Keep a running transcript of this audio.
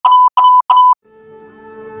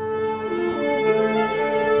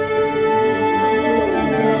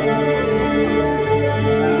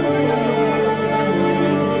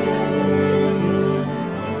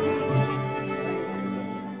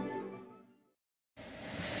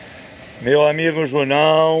Meu amigo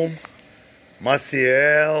Junão,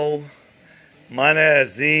 Maciel,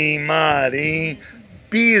 Manezinho, Marim,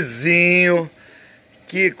 Pizinho.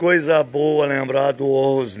 Que coisa boa lembrar do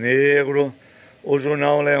Orros Negro. O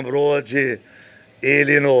Junão lembrou de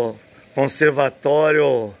ele no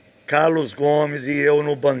Conservatório Carlos Gomes e eu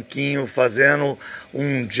no banquinho fazendo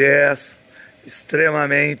um jazz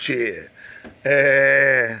extremamente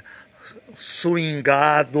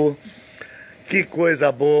swingado. Que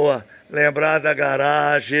coisa boa lembrar da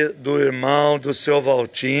garagem do irmão do seu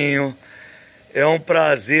Valtinho. É um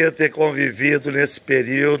prazer ter convivido nesse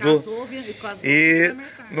período. E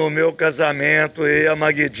no meu casamento, eu e a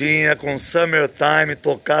Maguidinha com Summertime,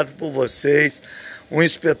 tocado por vocês. Um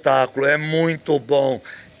espetáculo, é muito bom.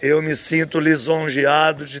 Eu me sinto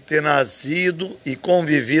lisonjeado de ter nascido e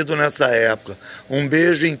convivido nessa época. Um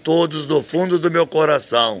beijo em todos do fundo do meu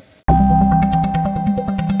coração.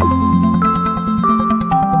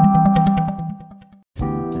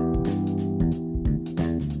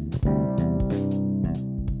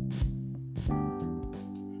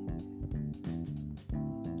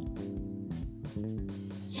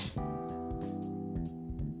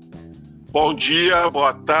 Bom dia,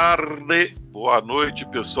 boa tarde, boa noite,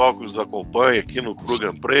 pessoal que nos acompanha aqui no Plug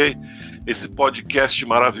 & Play, esse podcast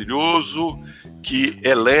maravilhoso que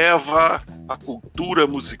eleva a cultura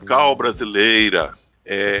musical brasileira.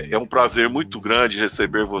 É um prazer muito grande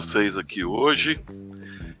receber vocês aqui hoje,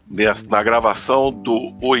 na gravação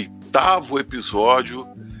do 8º episódio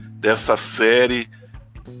dessa série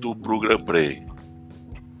do Plug & Play.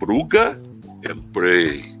 Plug &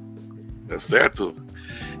 Play, tá certo?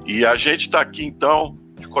 E a gente está aqui, então,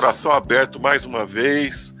 de coração aberto mais uma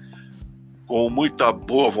vez, com muita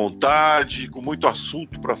boa vontade, com muito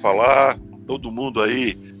assunto para falar, todo mundo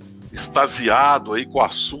aí extasiado aí com o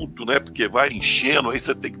assunto, né? Porque vai enchendo, aí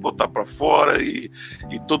você tem que botar para fora e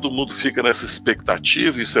todo mundo fica nessa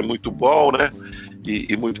expectativa, isso é muito bom, né?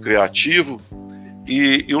 E muito criativo.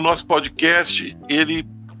 E o nosso podcast, ele,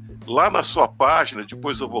 lá na sua página,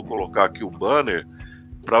 depois eu vou colocar aqui o banner,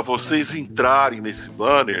 para vocês entrarem nesse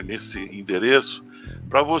banner, nesse endereço,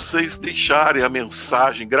 para vocês deixarem a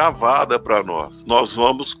mensagem gravada para nós. Nós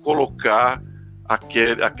vamos colocar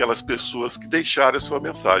aquelas pessoas que deixarem a sua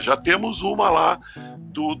mensagem. Já temos uma lá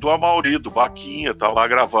do Amauri, do Baquinha, tá lá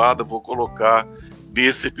gravada, vou colocar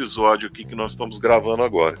nesse episódio aqui que nós estamos gravando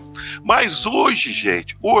agora. Mas hoje,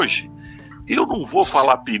 gente, eu não vou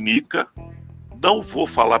falar pinica, não vou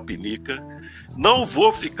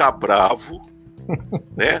ficar bravo,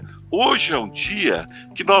 né? Hoje é um dia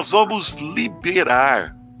que nós vamos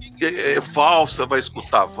liberar. Valsa vai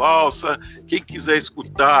escutar valsa, quem quiser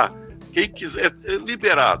escutar,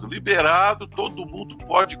 liberado, todo mundo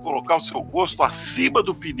pode colocar o seu gosto acima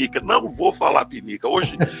do pinica. Não vou falar pinica,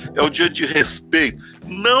 hoje é o dia de respeito,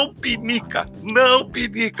 não pinica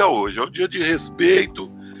hoje, é o dia de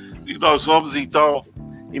respeito e nós vamos então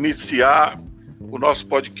iniciar o nosso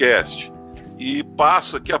podcast e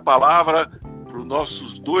passo aqui a palavra para os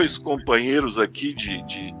nossos dois companheiros aqui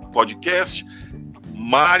de podcast,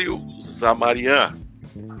 Mário Zamarian.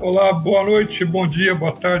 Olá, boa noite, bom dia,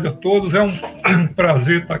 boa tarde a todos. É um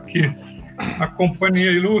prazer estar aqui na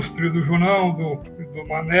companhia ilustre do Junão, do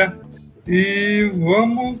Mané. E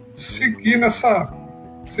vamos seguir nessa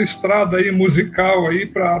estrada aí musical aí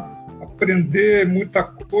para aprender muita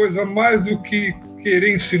coisa, mais do que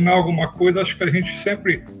querer ensinar alguma coisa. Acho que a gente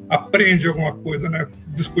sempre aprende alguma coisa, né?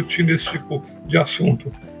 Discutindo esse tipo de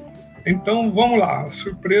assunto. Então, vamos lá. A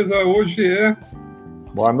surpresa hoje é...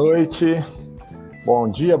 Boa noite,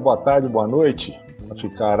 bom dia, boa tarde, boa noite. Para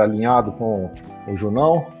ficar alinhado com o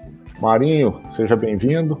Junão. Marinho, seja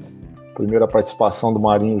bem-vindo. Primeira participação do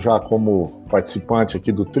Marinho já como participante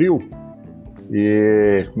aqui do trio.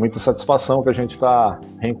 E muita satisfação que a gente está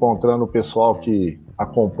reencontrando o pessoal que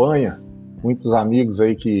acompanha, muitos amigos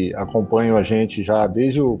aí que acompanham a gente já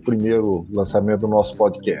desde o primeiro lançamento do nosso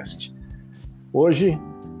podcast. Hoje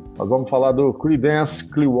nós vamos falar do Creedence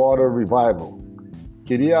Clearwater Revival.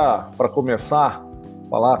 Queria, para começar,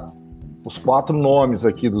 falar os 4 nomes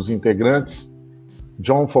aqui dos integrantes: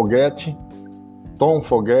 John Fogerty, Tom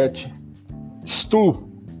Fogerty, Stu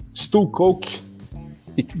Cook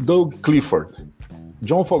e Doug Clifford.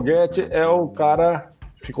 John Fogerty é o cara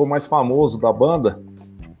que ficou mais famoso da banda,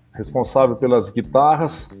 responsável pelas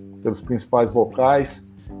guitarras, pelos principais vocais,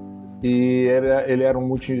 e ele era um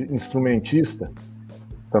multi-instrumentista,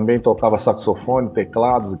 também tocava saxofone,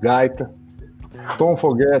 teclados, gaita. Tom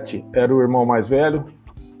Fogerty era o irmão mais velho,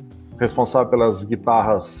 responsável pelas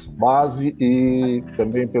guitarras base e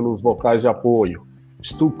também pelos vocais de apoio.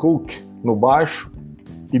 Stu Cook no baixo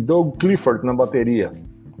e Doug Clifford na bateria.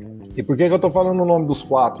 E por que eu estou falando o nome dos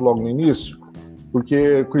 4 logo no início?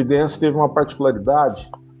 Porque Creedence teve uma particularidade,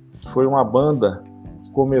 que foi uma banda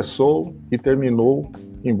que começou e terminou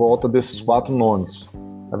em volta desses 4 nomes.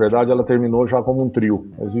 Na verdade, ela terminou já como um trio,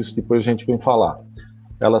 mas isso depois a gente vem falar.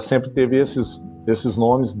 Ela sempre teve esses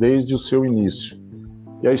nomes desde o seu início.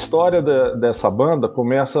 E a história dessa banda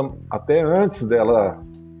começa até antes dela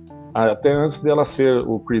ser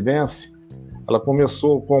o Creedence. Ela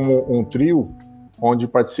começou como um trio onde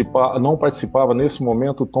não participava nesse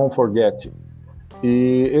momento o Tom Forget.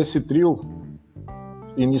 E esse trio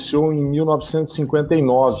iniciou em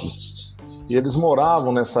 1959. E eles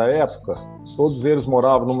moravam nessa época, todos eles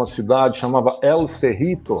moravam numa cidade chamada El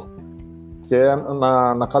Cerrito, que é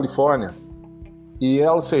na Califórnia. E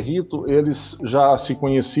El Cerrito, eles já se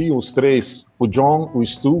conheciam, os 3, o John, o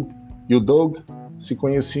Stu e o Doug, se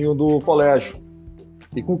conheciam do colégio.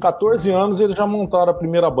 E com 14 anos eles já montaram a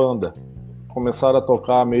primeira banda. Começaram a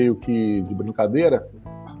tocar meio que de brincadeira,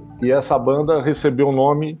 e essa banda recebeu o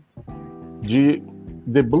nome de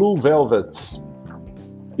The Blue Velvets.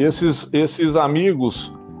 Esses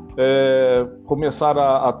amigos começaram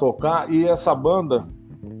a tocar, e essa banda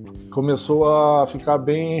começou a ficar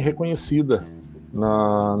bem reconhecida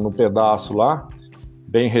no pedaço lá,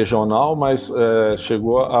 bem regional, mas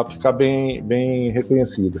chegou a ficar bem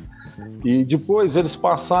reconhecida. E depois eles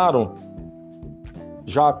passaram,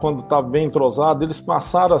 já quando estava bem entrosado, eles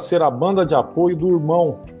passaram a ser a banda de apoio do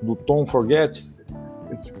irmão do Tom Forget,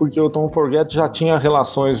 porque o Tom Forget já tinha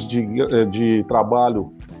relações de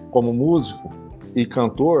trabalho como músico e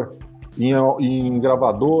cantor em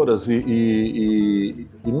gravadoras e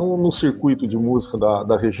no circuito de música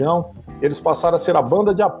da região. Eles passaram a ser a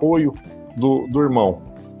banda de apoio do irmão.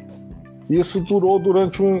 Isso durou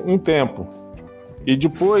durante um tempo. E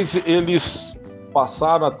depois eles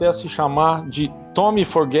passaram até a se chamar de Tommy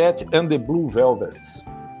Forget and the Blue Velvets.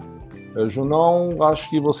 Junão, acho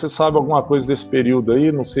que você sabe alguma coisa desse período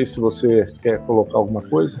aí. Não sei se você quer colocar alguma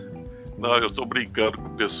coisa. Não, eu estou brincando com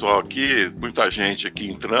o pessoal aqui, muita gente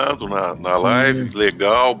aqui entrando na live,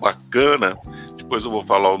 legal, bacana. Depois eu vou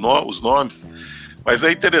falar os nomes. Mas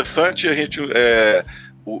é interessante a gente...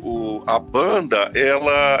 a banda,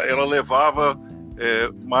 ela levava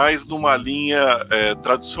mais numa linha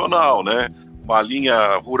tradicional, né? Uma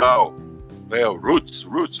linha rural, né? Roots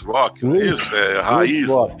rock, não é isso? Raiz,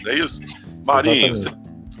 não é isso? Marinho,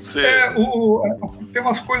 tem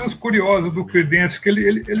umas coisas curiosas do Creedence, que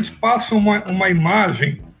eles passam uma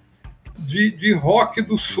imagem de rock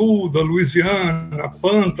do sul, da Louisiana,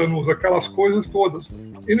 pântanos, aquelas coisas todas.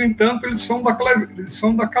 E, no entanto, eles são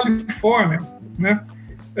da Califórnia, né?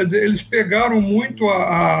 Quer dizer, eles pegaram muito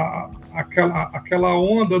aquela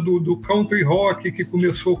onda do country rock que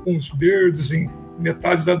começou com os Byrds em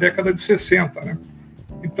metade da década de 60, né?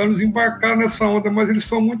 Então eles embarcaram nessa onda, mas eles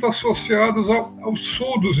são muito associados ao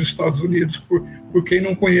sul dos Estados Unidos, por quem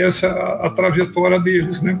não conhece a trajetória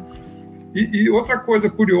deles, né? E outra coisa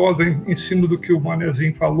curiosa em cima do que o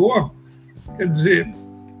Manezinho falou, quer dizer,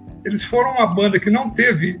 eles foram uma banda que não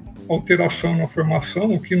teve alteração na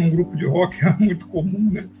formação, o que num grupo de rock é muito comum,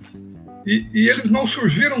 né? E eles não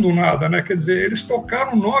surgiram do nada, né? Quer dizer, eles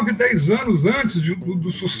tocaram 9, 10 anos antes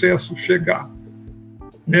do sucesso chegar,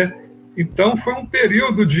 né? Então foi um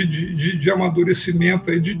período de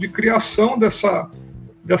amadurecimento, aí, de criação dessa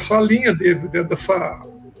linha deles,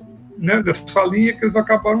 dessa linha que eles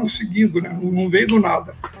acabaram seguindo, né? Não veio do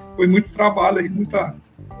nada. Foi muito trabalho aí,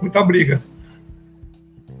 muita briga.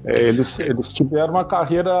 Eles tiveram uma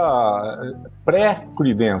carreira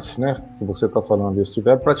pré-Creedence, né? Que você está falando. Eles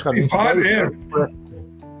tiveram praticamente...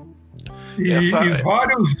 E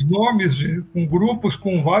vários nomes, com grupos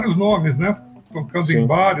com vários nomes, né? Tocando Sim. em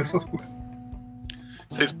bar, essas coisas.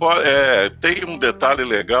 Vocês tem um detalhe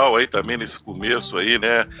legal aí também nesse começo aí,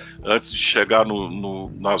 né? Antes de chegar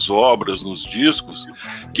nas obras, nos discos,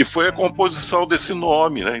 que foi a composição desse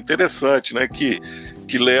nome, né? Interessante, né? Que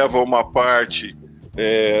leva uma parte...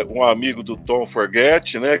 um amigo do Tom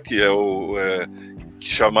Forget, né, que que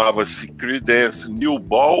chamava-se Creedence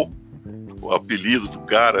Newball, o apelido do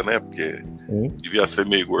cara, né, porque devia ser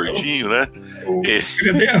meio gordinho, né?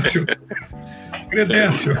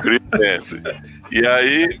 Creedence. E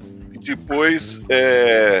aí, depois,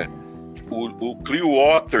 o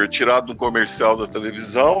Clearwater, tirado do comercial da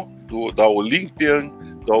televisão, da Olympia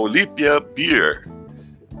Beer,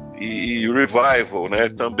 e Revival, né,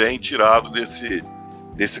 também tirado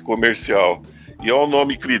desse comercial. E é o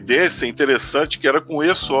nome Creedence, é interessante que era com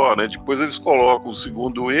E só, né? Depois eles colocam o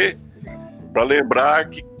segundo E para lembrar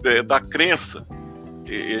da crença.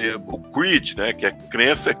 O Creed, né? Que a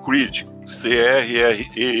crença é Creed,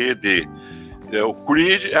 C-R-E-E-D. O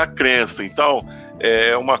Creed é a crença. Então,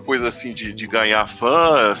 é uma coisa assim de ganhar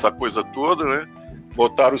fã, essa coisa toda, né?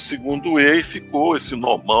 Botaram o segundo E e ficou esse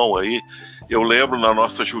nomão aí. Eu lembro na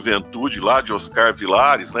nossa juventude lá de Oscar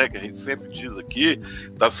Vilares, né, que a gente sempre diz aqui,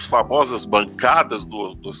 das famosas bancadas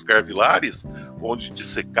do Oscar Vilares, onde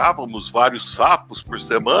dissecávamos vários sapos por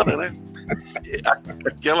semana, né?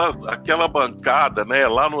 Aquela bancada, né,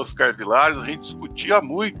 lá no Oscar Vilares, a gente discutia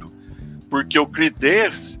muito, porque o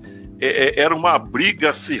Creedence era uma briga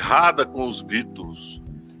acirrada com os Beatles.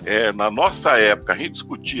 Na nossa época, a gente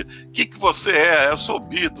discutia: o que você é? Eu sou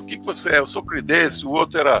Beatles. O que você é? Eu sou Creedence. O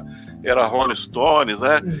outro era Rolling Stones,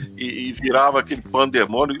 né? E virava aquele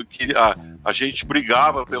pandemônio que a gente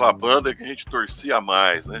brigava pela banda que a gente torcia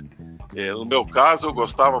mais, né? No meu caso, eu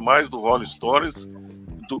gostava mais do Rolling Stones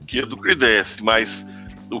do que do Creedence, mas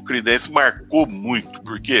o Creedence marcou muito,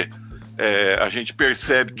 porque a gente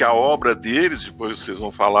percebe que a obra deles, depois vocês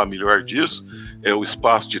vão falar melhor disso, é o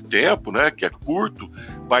espaço de tempo, né, que é curto,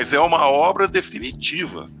 mas é uma obra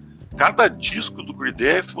definitiva. Cada disco do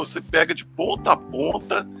Creedence você pega de ponta a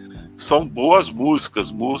ponta, são boas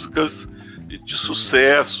músicas de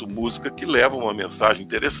sucesso, música que leva uma mensagem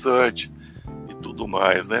interessante e tudo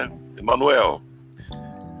mais, né? Emanuel,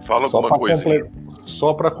 fala alguma coisa.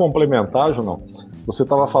 Só para complementar, Junão, você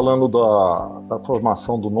estava falando da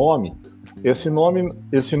formação do nome. Esse nome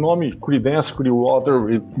Creedence Clearwater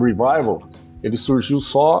Revival, ele surgiu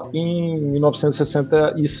só em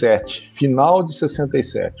 1967, final de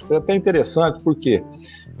 67. Foi até interessante porque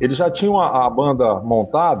eles já tinham a banda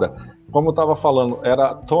montada, como eu estava falando,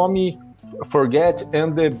 era Tommy Forget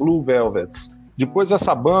and the Blue Velvets. Depois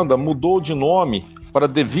essa banda mudou de nome para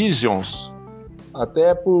The Visions,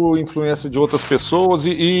 até por influência de outras pessoas,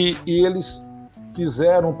 e eles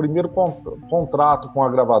fizeram o primeiro contrato com a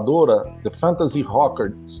gravadora The Fantasy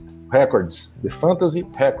Records,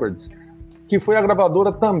 que foi a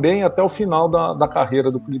gravadora também até o final da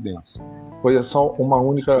carreira do Creedence. Foi só uma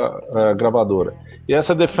única gravadora. E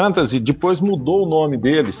essa The Fantasy depois mudou o nome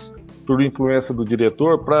deles, por influência do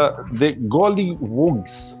diretor, para The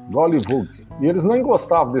Gollywogs. E eles nem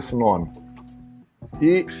gostavam desse nome.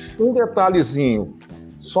 E um detalhezinho,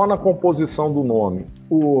 só na composição do nome,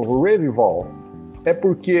 o Revival, é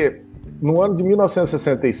porque no ano de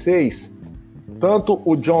 1966, tanto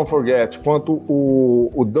o John Forget quanto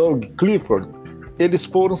o Doug Clifford, eles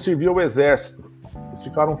foram servir ao exército. Eles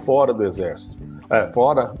ficaram fora do exército,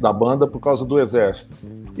 fora da banda por causa do exército.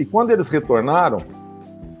 E quando eles retornaram,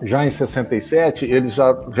 já em 67, eles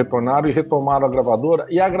já retornaram e retomaram a gravadora,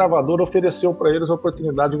 e a gravadora ofereceu para eles a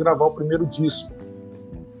oportunidade de gravar o primeiro disco.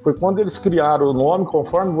 Foi quando eles criaram o nome,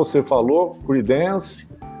 conforme você falou, Creedence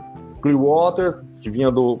Clearwater, que vinha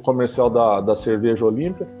do comercial da cerveja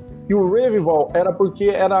Olímpia, e o Revival era porque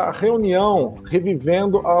era a reunião,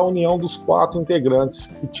 revivendo a união dos 4 integrantes,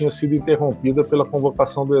 que tinha sido interrompida pela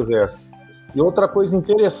convocação do Exército. E outra coisa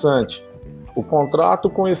interessante, o contrato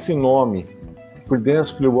com esse nome,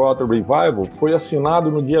 Creedence Clearwater Revival, foi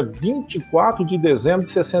assinado no dia 24 de dezembro de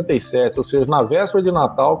 67, ou seja, na véspera de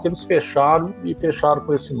Natal, que eles fecharam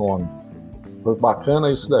com esse nome. Foi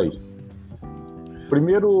bacana isso daí.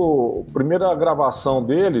 Primeira gravação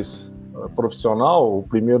deles, profissional, o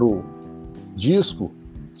primeiro disco,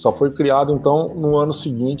 só foi criado então no ano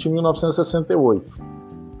seguinte, em 1968,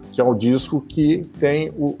 que é um disco que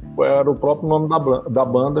era o próprio nome da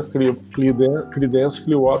banda, Creedence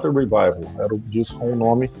Clearwater Revival, era o disco com o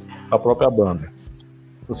nome da própria banda.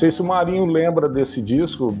 Não sei se o Marinho lembra desse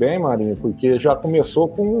disco bem, Marinho, porque já começou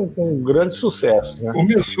com um grande sucesso, né?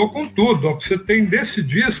 Começou com tudo. Ó. Você tem desse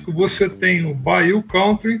disco, você tem o Bayou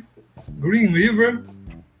Country, Green River.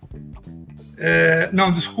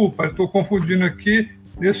 Não, desculpa, estou confundindo aqui.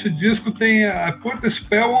 Nesse disco tem a Put a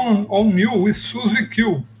Spell on You with Suzy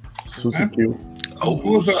Q. Suzy Q.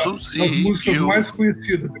 Duas das músicas mais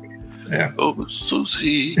conhecidas.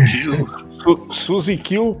 Suzy Q. Suzy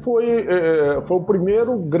Q foi o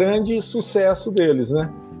primeiro grande sucesso deles, né?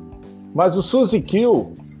 Mas o Suzy Q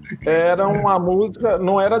era uma música,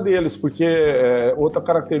 não era deles, porque outra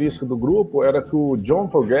característica do grupo era que o John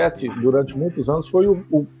Forget, durante muitos anos, foi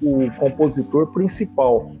o compositor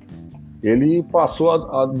principal. Ele passou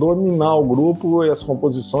a dominar o grupo e as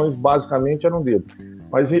composições basicamente eram dele.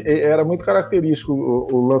 Mas era muito característico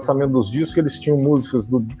o lançamento dos discos, que eles tinham músicas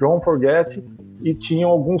do John Forget e tinham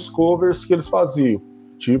alguns covers que eles faziam,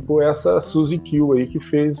 tipo essa Suzy Q aí, que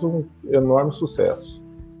fez um enorme sucesso.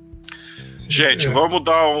 Gente, vamos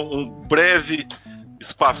dar um breve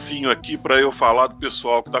espacinho aqui para eu falar do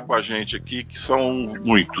pessoal que está com a gente aqui, que são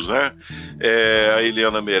muitos, né? A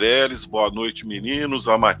Eliana Meirelles, boa noite, meninos.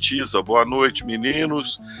 A Matisa, boa noite,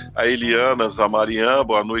 meninos. A Eliana Zamarian,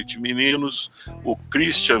 boa noite, meninos. O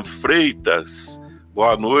Christian Freitas,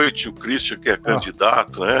 Boa noite, o Christian, que é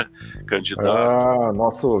candidato, né? Candidato.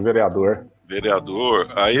 Nosso vereador. Vereador.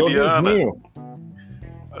 A Eliana.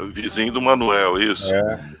 Vizinho do Manuel, isso.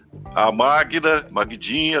 A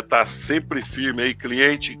Magdinha, tá sempre firme aí,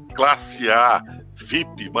 cliente classe A,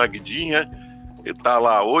 VIP, Magdinha. E tá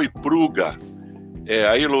lá, oi, Pruga.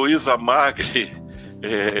 A Heloísa Magri,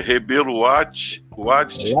 Rebelo Watt. Lá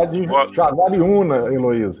de Jaguariúna,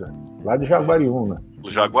 Heloísa. Lá de Jaguariúna.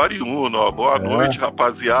 Jaguariúna, ó. Boa noite,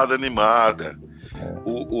 rapaziada animada.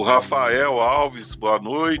 O Rafael Alves, boa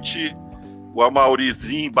noite. O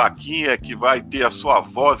Amaurizinho Baquinha, que vai ter a sua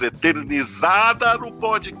voz eternizada no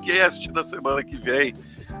podcast da semana que vem.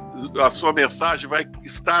 A sua mensagem vai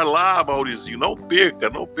estar lá, Maurizinho. Não perca,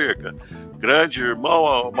 não perca. Grande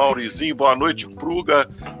irmão, Maurizinho, boa noite, Pruga.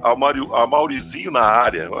 A Maurizinho na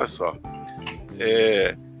área, olha só.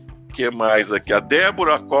 Que mais aqui? A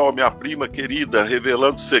Débora Col, minha prima querida,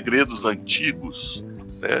 revelando segredos antigos.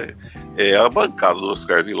 É a bancada do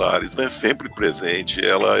Oscar Vilares, né? Sempre presente.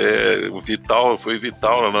 Ela foi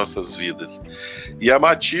vital nas nossas vidas. E a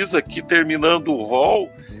Matiza aqui terminando o rol,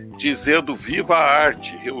 dizendo viva a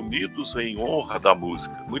arte, reunidos em honra da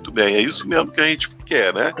música. Muito bem, é isso mesmo que a gente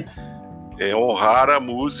quer, né? É honrar a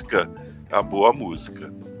música, a boa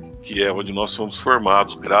música, que é onde nós somos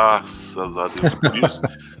formados, graças a Deus.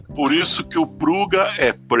 Por isso que o Pruga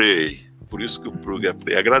é Prey. Por isso que o Pruga é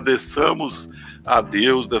Prey. Agradeçamos a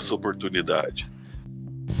Deus dessa oportunidade.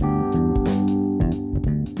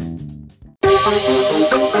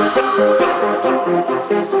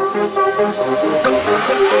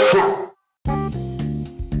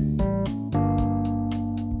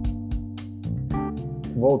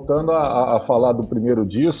 Voltando a falar do primeiro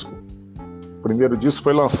disco, o primeiro disco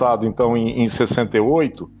foi lançado então em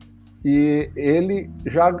 68, e ele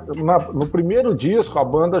já no primeiro disco a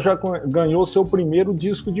banda já ganhou seu primeiro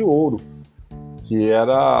disco de ouro, que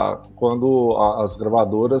era quando as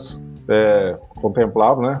gravadoras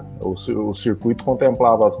contemplavam, né? O circuito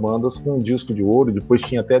contemplava as bandas com um disco de ouro, depois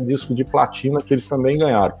tinha até disco de platina que eles também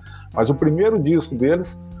ganharam. Mas o primeiro disco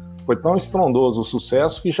deles foi tão estrondoso o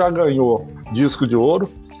sucesso que já ganhou disco de ouro.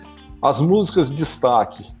 As músicas de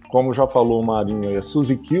destaque, como já falou o Marinho, a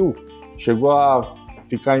Suzy Q chegou a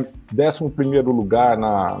ficar em 11º lugar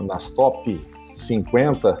nas top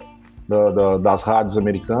 50 das rádios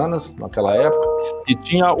americanas naquela época. E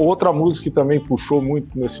tinha outra música que também puxou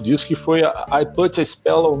muito nesse disco, que foi I Put a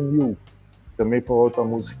Spell on You. Também foi outra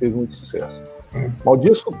música que fez muito sucesso. Mas o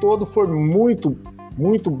disco todo foi muito,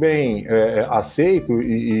 muito bem aceito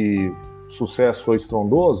e o sucesso foi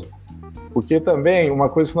estrondoso, porque também, uma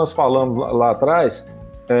coisa que nós falamos lá atrás,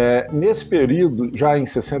 nesse período, já em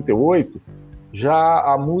 68, já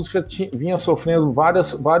a música vinha sofrendo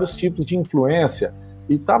vários tipos de influência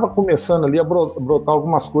e estava começando ali a brotar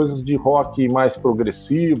algumas coisas de rock mais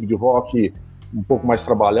progressivo, de rock um pouco mais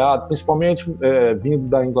trabalhado, principalmente vindo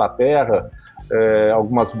da Inglaterra,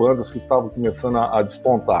 algumas bandas que estavam começando a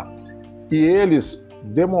despontar. E eles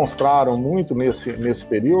demonstraram muito nesse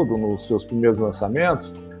período, nos seus primeiros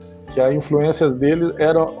lançamentos, que a influência dele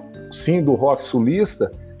era, sim, do rock sulista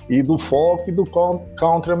e do folk e do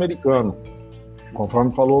country americano,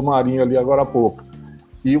 conforme falou o Marinho ali agora há pouco.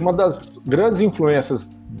 E uma das grandes influências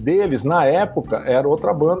deles na época era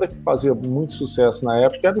outra banda que fazia muito sucesso na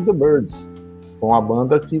época, era The Byrds, uma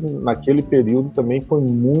banda que naquele período também foi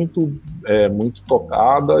muito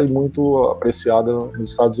tocada e muito apreciada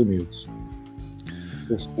nos Estados Unidos.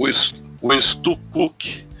 O Stu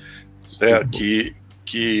Cook,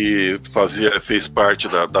 que fez parte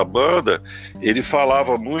da banda, ele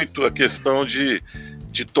falava muito a questão de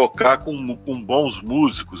tocar com bons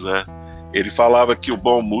músicos, né? Ele falava que o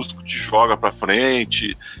bom músico te joga pra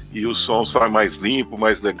frente e o som sai mais limpo,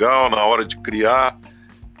 mais legal na hora de criar.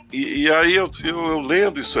 E aí eu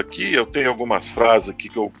lendo isso aqui, eu tenho algumas frases aqui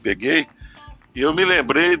que eu peguei, e eu me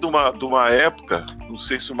lembrei de uma época, não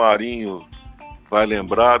sei se o Marinho vai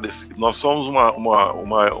lembrar nós fomos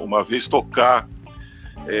uma vez tocar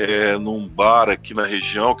num bar aqui na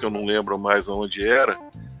região, que eu não lembro mais onde era,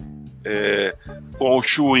 com o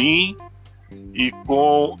Chuim e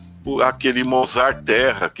com aquele Mozart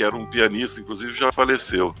Terra, que era um pianista, inclusive já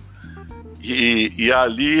faleceu. E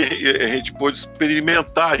ali a gente pôde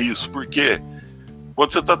experimentar isso, porque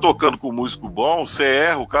quando você está tocando com um músico bom, você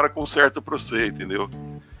erra, o cara conserta para você, entendeu?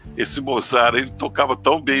 Esse Mozart, ele tocava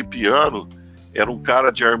tão bem piano, era um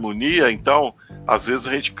cara de harmonia, então às vezes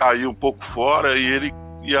a gente caía um pouco fora e ele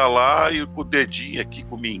ia lá e com o dedinho aqui,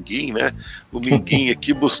 com o minguinho, né? O minguinho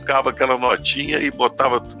aqui buscava aquela notinha e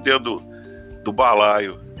botava dentro do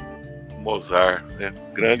balaio. Mozart, né?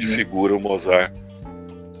 Grande figura o Mozart.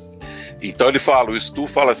 Então ele fala, o Stu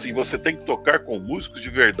fala assim, você tem que tocar com músicos de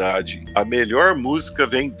verdade. A melhor música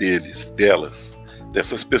vem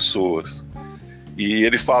dessas pessoas. E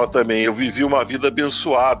ele fala também, eu vivi uma vida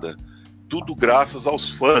abençoada, tudo graças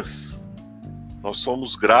aos fãs. Nós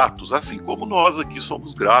somos gratos, assim como nós aqui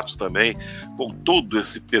somos gratos também, com todo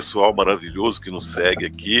esse pessoal maravilhoso que nos segue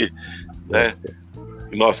aqui, né?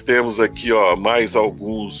 E nós temos aqui, mais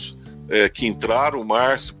alguns que entraram, o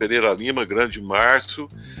Márcio Pereira Lima, grande Márcio,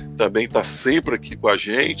 também está sempre aqui com a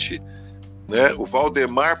gente, né? O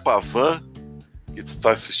Valdemar Pavan, que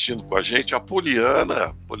está assistindo com a gente, a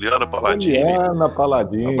Poliana Paladini. Poliana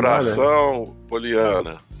Paladini. Abração, olha.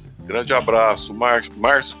 Poliana. Grande abraço.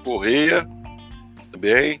 Márcio Correia,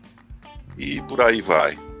 também. E por aí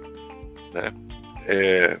vai. Né?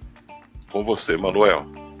 Com você, Manuel.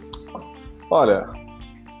 Olha,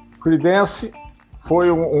 Creedence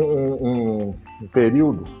foi um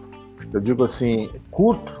período, eu digo assim,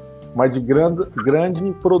 curto, mas de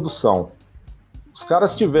grande produção. Os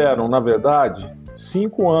caras tiveram, na verdade,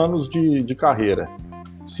 5 anos de carreira.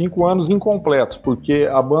 5 anos incompletos, porque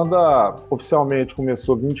a banda oficialmente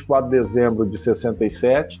começou 24 de dezembro de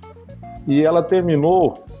 67 e ela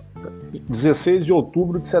terminou 16 de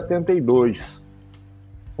outubro de 72,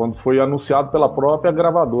 quando foi anunciado pela própria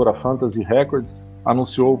gravadora, Fantasy Records,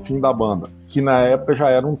 anunciou o fim da banda, que na época já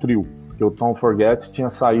era um trio, porque o Tom Forget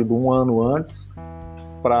tinha saído 1 ano antes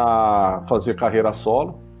para fazer carreira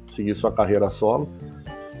solo, seguir sua carreira solo,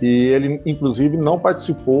 e ele inclusive não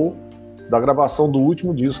participou da gravação do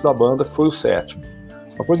último disco da banda, que foi o 7º.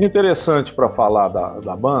 Uma coisa interessante para falar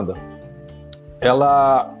da banda,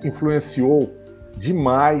 ela influenciou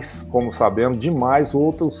demais, como sabemos, demais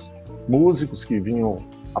outros músicos que vinham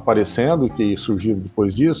aparecendo, que surgiram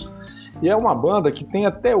depois disso, e é uma banda que tem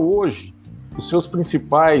até hoje os seus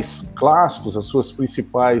principais clássicos, as suas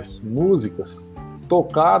principais músicas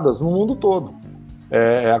tocadas no mundo todo.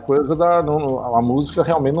 A coisa a música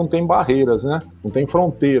realmente não tem barreiras, né? Não tem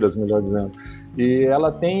fronteiras, melhor dizendo. E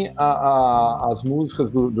ela tem as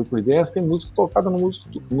músicas do Creedence, tem música tocada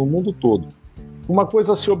no mundo todo. Uma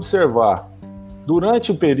coisa a se observar,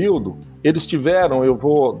 durante o período, eles tiveram, eu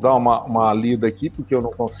vou dar uma lida aqui, porque eu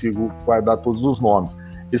não consigo guardar todos os nomes,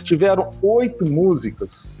 eles tiveram 8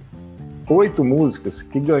 músicas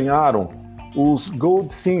que ganharam os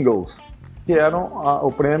Gold Singles, que eram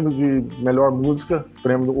o prêmio de melhor música,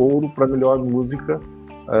 prêmio ouro para melhor música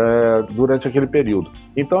durante aquele período.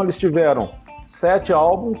 Então eles tiveram 7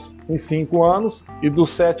 álbuns em 5 anos, e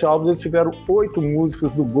dos 7 álbuns eles tiveram 8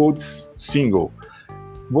 músicas do Gold Single.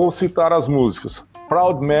 Vou citar as músicas: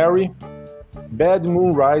 Proud Mary, Bad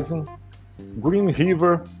Moon Rising, Green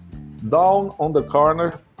River, Down on the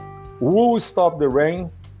Corner, Who Stop the Rain,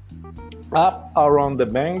 Up Around the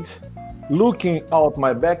Bend, Looking Out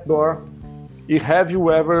My Back Door e Have You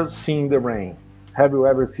Ever Seen the Rain? Have You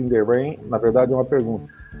Ever Seen the Rain? Na verdade é uma pergunta.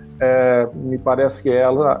 Me parece que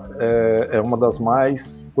ela é uma das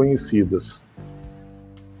mais conhecidas.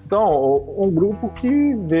 Então, um grupo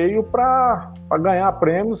que veio para ganhar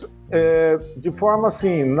prêmios de forma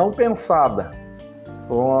assim, não pensada.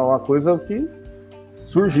 Uma coisa que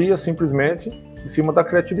surgia simplesmente em cima da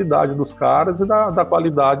criatividade dos caras e da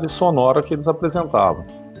qualidade sonora que eles apresentavam.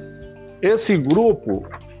 Esse grupo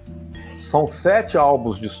são 7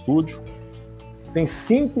 álbuns de estúdio, tem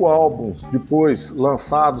 5 álbuns depois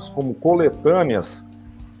lançados como coletâneas,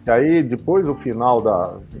 que aí depois do final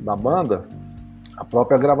da banda, a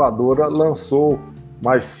própria gravadora lançou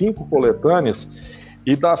mais 5 coletâneas,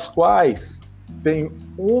 e das quais tem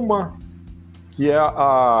uma que é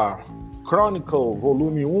a Chronicle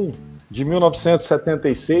Volume 1 de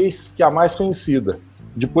 1976, que é a mais conhecida.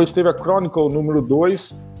 Depois teve a Chronicle número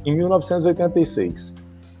 2 em 1986.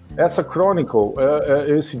 Essa Chronicle,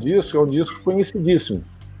 esse disco é um disco conhecidíssimo.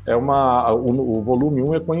 O volume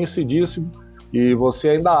 1 é conhecidíssimo e você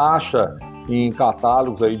ainda acha em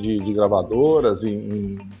catálogos aí de gravadoras,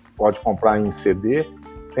 pode comprar em CD.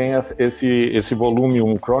 Tem esse volume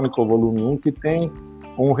 1, Chronicle volume 1, que tem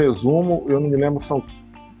um resumo, eu não me lembro, são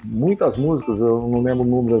muitas músicas, eu não lembro o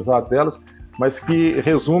número exato delas, mas que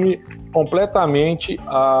resume completamente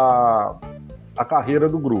a carreira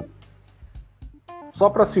do grupo. Só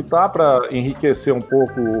para citar, para enriquecer um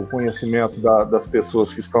pouco o conhecimento das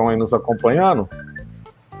pessoas que estão aí nos acompanhando,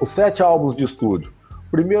 os 7 álbuns de estúdio.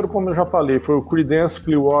 O primeiro, como eu já falei, foi o Creedence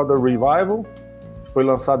Clearwater Revival, que foi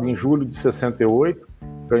lançado em julho de 68,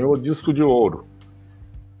 ganhou disco de ouro.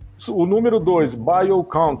 O número 2, Bio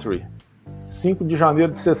Country, 5 de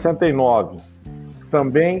janeiro de 69,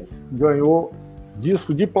 também ganhou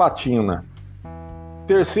disco de platina.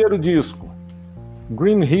 Terceiro disco,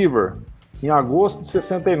 Green River, em agosto de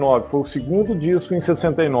 69, foi o segundo disco em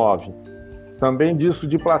 69, também disco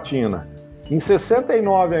de platina. Em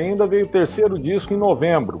 69 ainda veio o terceiro disco em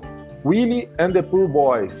novembro, Willie and the Poor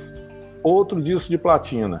Boys, outro disco de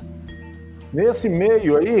platina. Nesse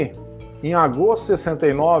meio aí, em agosto de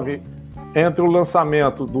 69, entre o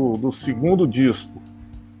lançamento do segundo disco,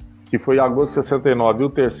 que foi em agosto de 69, e o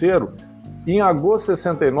terceiro, em agosto de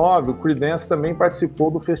 69, o Creedence também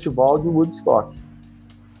participou do Festival de Woodstock.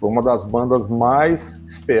 Foi uma das bandas mais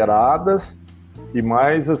esperadas e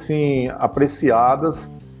mais assim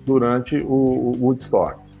apreciadas durante o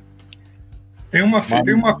Woodstock. Tem uma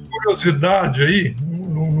curiosidade aí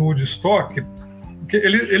no Woodstock, que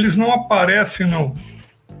eles não aparecem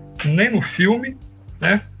nem no filme,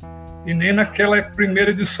 né? E nem naquela primeira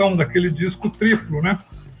edição daquele disco triplo, né?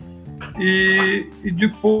 E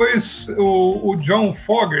depois o John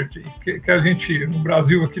Fogerty, que a gente, no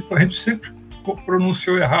Brasil aqui, a gente sempre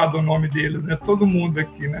pronunciou errado o nome dele, né? Todo mundo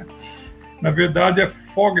aqui, né? Na verdade é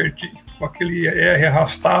Fogerty, com aquele R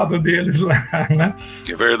arrastado deles lá, né?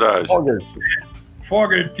 É verdade.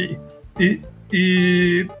 Fogerty.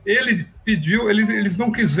 E ele pediu, eles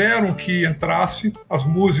não quiseram que entrasse as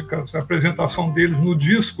músicas, a apresentação deles no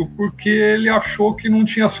disco, porque ele achou que não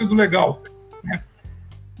tinha sido legal, né?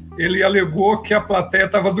 Ele alegou que a plateia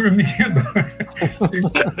estava dormindo,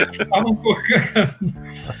 então eles estavam tocando.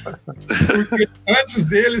 Porque antes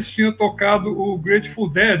deles tinha tocado o Grateful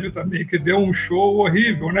Dead também, que deu um show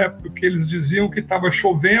horrível, né? Porque eles diziam que estava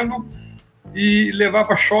chovendo e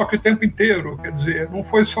levava choque o tempo inteiro, quer dizer, não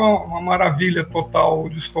foi só uma maravilha total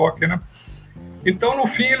de estoque, né? Então, no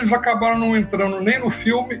fim, eles acabaram não entrando nem no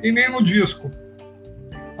filme e nem no disco.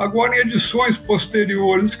 Agora, em edições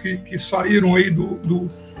posteriores que saíram aí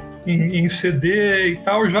em CD e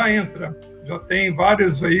tal, já entra. Já tem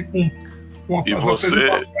várias aí com e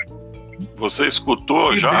você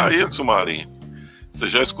escutou já isso, Marinho? Você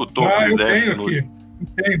já escutou o Creedence? Eu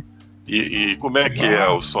tenho. E como é que é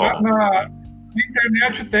o som? Na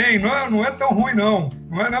internet tem, não é tão ruim não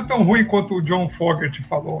é tão ruim quanto o John Fogerty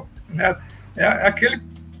falou, né? É aquele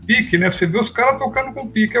pique, né? Você vê os caras tocando com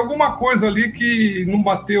pique, alguma coisa ali que não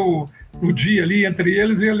bateu no dia ali entre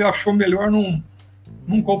eles e ele achou melhor não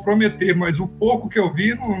comprometer, mas o pouco que eu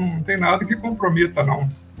vi não tem nada que comprometa não,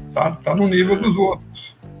 tá no nível dos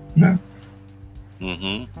outros, né?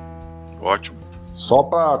 Uhum. Ótimo. Só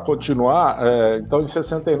para continuar, então em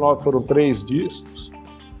 69 foram 3 discos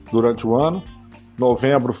durante o ano.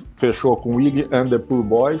 Novembro fechou com Willie and the Poor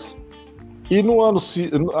Boys. E no ano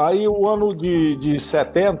de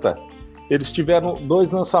 70, eles tiveram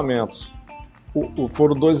 2 lançamentos.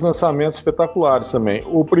 Foram 2 lançamentos espetaculares também.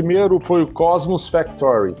 O primeiro foi o Cosmos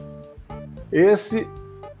Factory. Esse,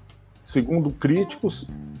 segundo críticos,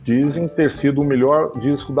 dizem ter sido o melhor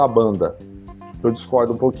disco da banda. Eu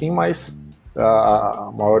discordo um pouquinho, mas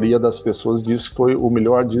a maioria das pessoas diz que foi o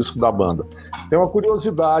melhor disco da banda. Tem uma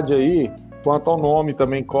curiosidade aí quanto ao nome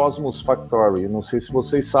também, Cosmos Factory. Não sei se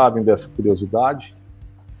vocês sabem dessa curiosidade.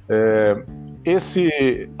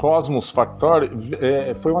 Esse Cosmos Factory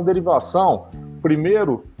foi uma derivação,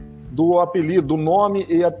 primeiro, do nome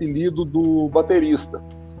e apelido do baterista.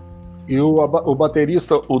 E o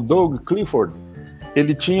baterista, o Doug Clifford,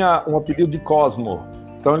 ele tinha um apelido de Cosmo.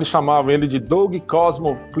 Então eles chamavam ele de Doug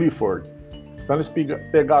Cosmo Clifford. Então eles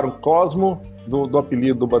pegaram Cosmo do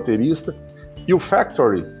apelido do baterista, e o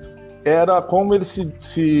Factory era como eles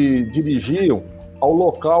se dirigiam ao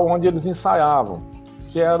local onde eles ensaiavam,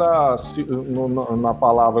 que era, na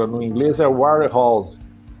palavra no inglês, é warehouse.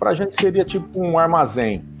 Para a gente seria tipo um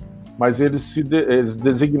armazém, mas eles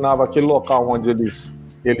designavam aquele local onde eles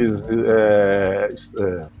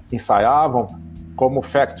ensaiavam como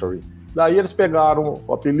Factory. Daí eles pegaram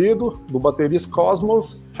o apelido do baterista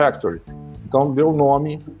Cosmos Factory. Então deu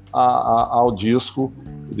nome ao disco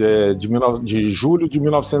de julho de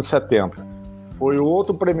 1970. Foi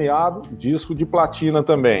outro premiado, disco de platina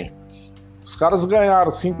também. Os caras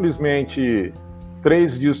ganharam simplesmente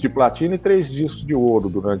 3 discos de platina e 3 discos de ouro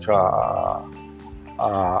durante a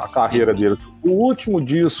carreira deles. O último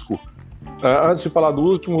disco, antes de falar do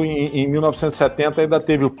último, em 1970 ainda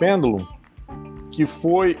teve o Pendulum, que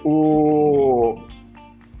foi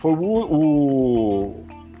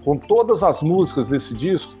com todas as músicas desse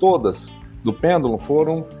disco, todas do Pendulum,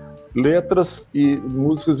 foram letras e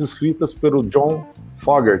músicas escritas pelo John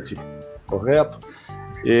Fogerty, correto?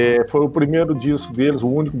 Foi o primeiro disco deles, o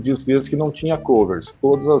único disco deles que não tinha covers.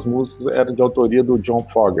 Todas as músicas eram de autoria do John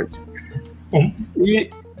Fogerty. E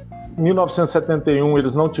em 1971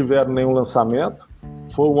 eles não tiveram nenhum lançamento.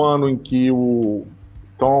 Foi o ano em que o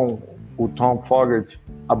Tom Fogerty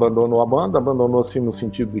abandonou a banda, abandonou assim no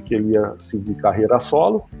sentido de que ele ia seguir carreira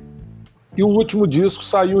solo. E o último disco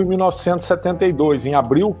saiu em 1972, em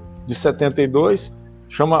abril, de 72,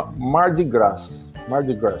 chama Mardi Gras.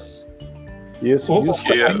 Mardi Gras. E esse disco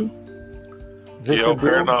que é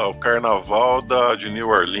o carnaval de New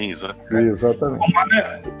Orleans, né? Exatamente.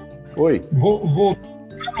 Mané, Oi. Voltando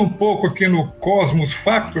um pouco aqui no Cosmos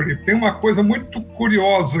Factory, tem uma coisa muito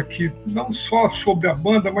curiosa aqui, não só sobre a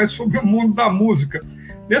banda, mas sobre o mundo da música.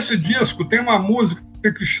 Nesse disco tem uma música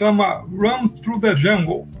que chama Run Through the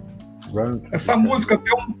Jungle. Essa música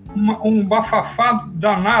deu um bafafá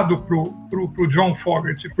danado pro John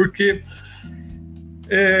Fogerty, porque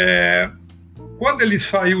quando ele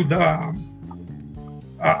saiu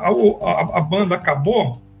a banda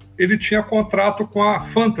acabou, ele tinha contrato com a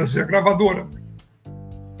Fantasy, a gravadora.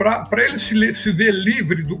 Para ele se ver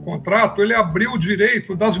livre do contrato, ele abriu o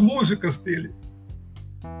direito das músicas dele.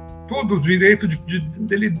 Todo o direito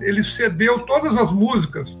ele cedeu todas essas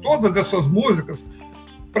músicas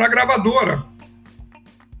para a gravadora,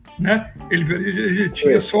 né? Ele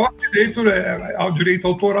tinha só direito ao direito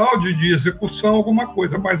autoral de execução, alguma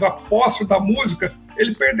coisa, mas a posse da música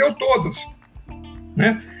ele perdeu todas,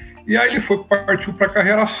 né? E aí ele partiu para a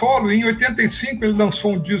carreira solo, e em 85 ele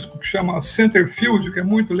lançou um disco que chama Centerfield, que é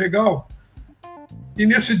muito legal, e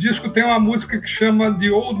nesse disco tem uma música que chama The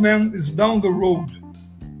Old Man Is Down the Road.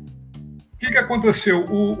 O que aconteceu?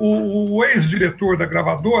 O ex-diretor da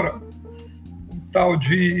gravadora, o tal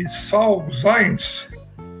de Saul Zaentz,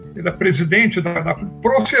 ele era presidente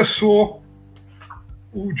processou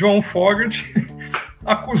o John Fogerty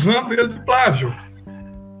acusando ele de plágio.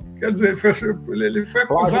 Quer dizer, ele foi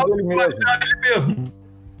acusado de plagiar ele mesmo.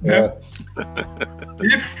 Né?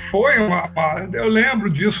 E foi eu lembro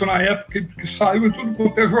disso na época que saiu em tudo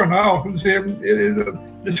quanto é jornal. Quer dizer,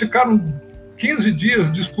 eles ficaram 15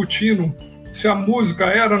 dias discutindo se a música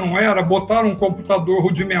era ou não era, botaram um computador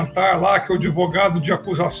rudimentar lá, que o advogado de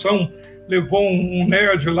acusação levou um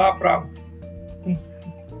nerd lá para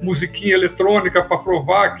musiquinha eletrônica para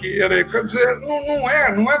provar que era. Quer dizer,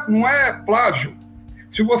 não é plágio.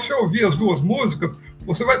 Se você ouvir as duas músicas,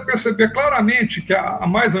 você vai perceber claramente que a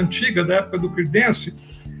mais antiga, da época do Creedence,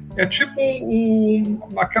 é tipo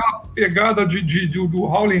aquela pegada do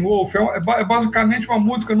Howlin' Wolf. É basicamente uma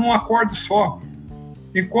música num acorde só.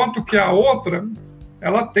 Enquanto que a outra,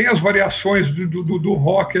 ela tem as variações do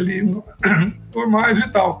rock ali normais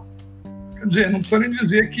e tal. Quer dizer, não precisa nem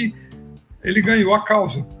dizer que ele ganhou a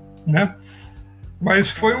causa, né? Mas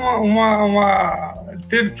foi ele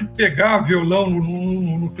teve que pegar violão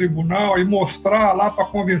no tribunal e mostrar lá para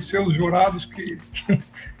convencer os jurados que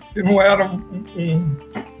não era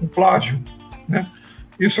um plágio, né?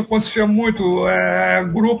 Isso acontecia muito,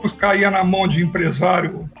 grupos caíam na mão de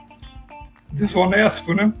empresário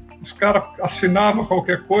desonesto, né? Os caras assinavam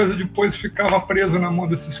qualquer coisa, depois ficava preso na mão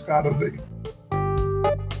desses caras aí.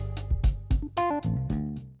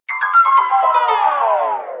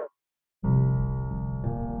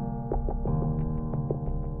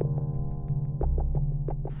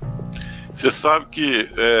 Você sabe que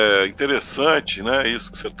é interessante, né,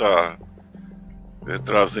 isso que você está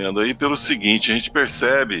trazendo aí, pelo seguinte, a gente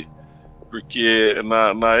percebe, porque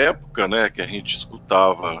na época, né, que a gente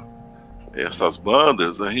escutava essas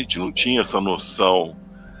bandas, a gente não tinha essa noção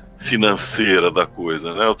financeira da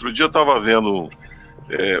coisa, né? Outro dia eu estava vendo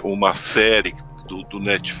uma série do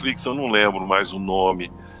Netflix, eu não lembro mais o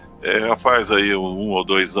nome, já faz aí 1 ou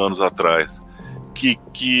 2 anos atrás,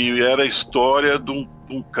 que era a história de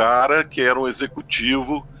um cara que era um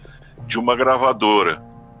executivo de uma gravadora.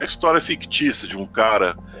 É história fictícia de um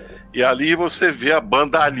cara. E ali você vê a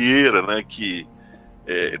bandalheira, né, que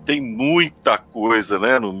tem muita coisa,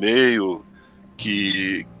 né, no meio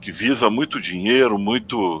que visa muito dinheiro,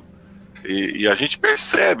 muito... E a gente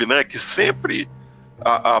percebe, né, que sempre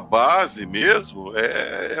a base mesmo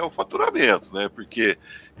é o faturamento, né, porque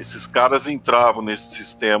esses caras entravam nesse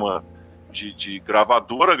sistema de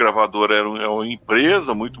gravadora. A gravadora é uma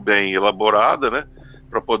empresa muito bem elaborada, né,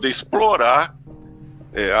 para poder explorar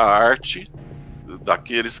a arte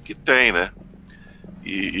daqueles que tem, né,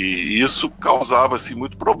 e isso causava assim,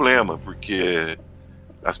 muito problema, porque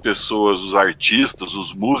as pessoas, os artistas,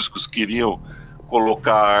 os músicos queriam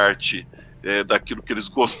colocar a arte daquilo que eles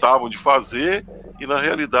gostavam de fazer, e na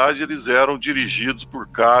realidade eles eram dirigidos por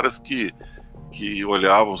caras que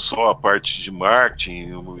olhavam só a parte de marketing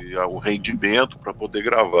e o rendimento para poder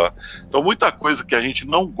gravar. Então muita coisa que a gente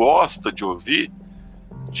não gosta de ouvir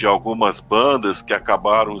de algumas bandas que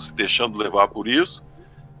acabaram se deixando levar por isso,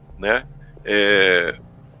 né?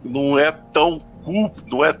 Não é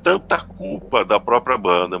tanta culpa da própria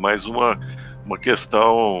banda, mas uma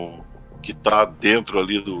questão que está dentro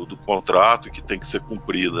ali do contrato e que tem que ser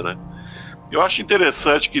cumprida, né? Eu acho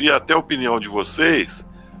interessante, queria até a opinião de vocês,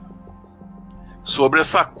 sobre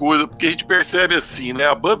essa coisa, porque a gente percebe assim, né?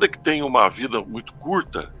 A banda que tem uma vida muito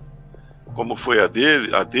curta, como foi a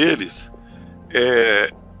deles, é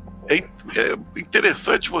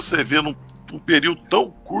interessante você ver num período tão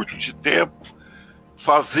curto de tempo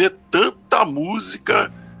fazer tanta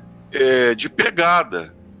música de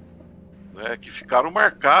pegada, né? Que ficaram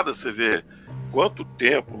marcadas. Você vê quanto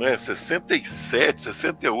tempo, né? 67,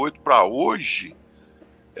 68 para hoje.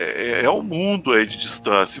 É um mundo aí de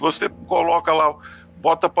distância. Se você coloca lá,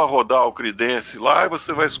 bota para rodar o Creedence lá, e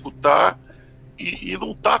você vai escutar e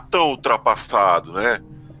não tá tão ultrapassado, né?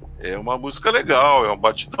 É uma música legal, é um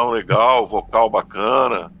batidão legal, vocal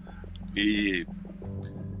bacana, e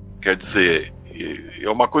quer dizer, é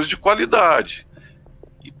uma coisa de qualidade.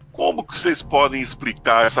 E como que vocês podem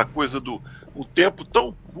explicar essa coisa do um tempo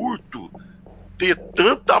tão curto ter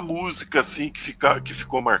tanta música assim que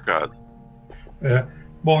ficou marcada?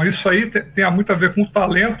 Bom, isso aí tem muito a ver com o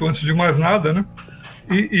talento, antes de mais nada, né?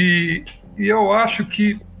 E eu acho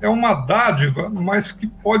que é uma dádiva, mas que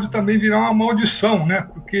pode também virar uma maldição, né?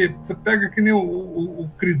 Porque você pega que nem o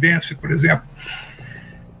Creedence, por exemplo.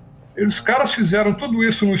 Os caras fizeram tudo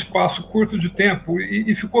isso num espaço curto de tempo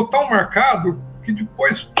e ficou tão marcado que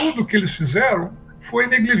depois tudo que eles fizeram foi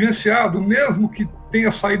negligenciado. Mesmo que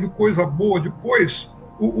tenha saído coisa boa depois,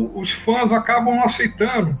 os fãs acabam não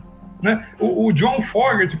aceitando. Né? O John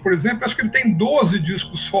Fogerty, por exemplo, acho que ele tem 12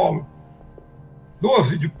 discos solo.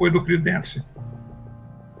 12 depois do Creedence.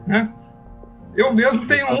 Né? Eu mesmo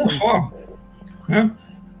tenho um só. Né?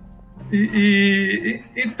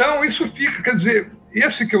 Então isso fica, quer dizer,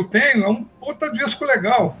 esse que eu tenho é um puta disco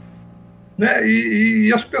legal. Né?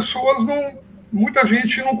 E as pessoas muita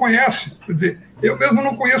gente não conhece. Quer dizer, eu mesmo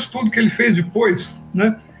não conheço tudo que ele fez depois.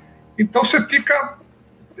 Né? Então você fica...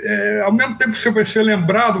 ao mesmo tempo que você vai ser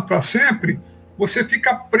lembrado para sempre, você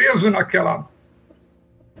fica preso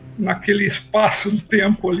naquele espaço do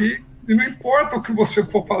tempo ali, e não importa o que você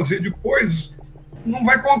for fazer depois, não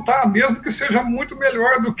vai contar, mesmo que seja muito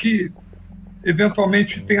melhor do que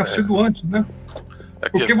eventualmente tenha sido antes, né?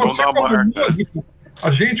 Porque você como músico, a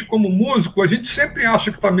gente como músico, a gente sempre acha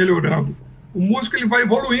que está melhorando. O músico ele vai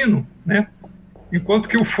evoluindo, né? Enquanto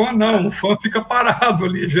que o fã não, o fã fica parado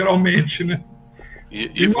ali, geralmente, né?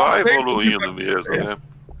 E vai evoluindo mesmo, né?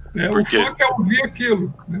 Porque o fã quer ouvir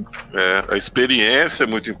aquilo. Né? A experiência é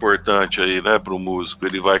muito importante aí, né, para o músico.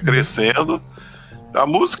 Ele vai crescendo. A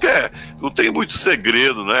música não tem muito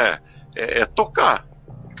segredo, né? É tocar.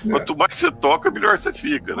 Quanto mais você toca, melhor você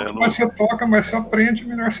fica, né? Mais você toca, mais você aprende,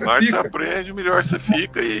 melhor você fica. Mais você aprende, melhor você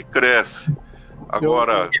fica e cresce.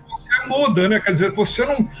 Agora... E você muda, né? Quer dizer,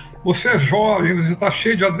 você é jovem, você está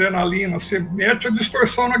cheio de adrenalina, você mete a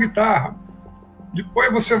distorção na guitarra.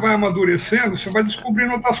 Depois você vai amadurecendo, você vai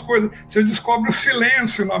descobrindo outras coisas. Você descobre o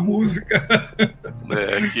silêncio na música.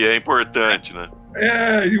 Que é importante, né?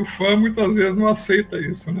 E o fã muitas vezes não aceita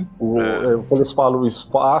isso, né? Eles falam o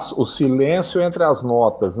espaço, o silêncio entre as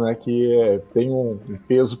notas, né? Que tem um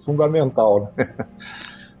peso fundamental, né?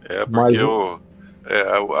 Porque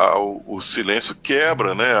o silêncio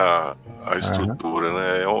quebra, né? A estrutura,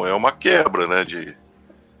 né? É uma quebra, né?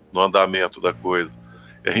 No andamento da coisa.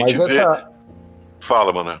 A gente vê...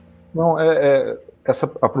 Fala, Mané. Não,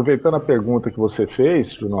 aproveitando a pergunta que você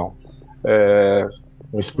fez, Junão,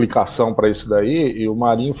 uma explicação para isso daí, e o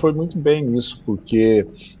Marinho foi muito bem nisso, porque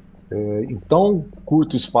em tão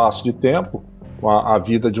curto espaço de tempo, a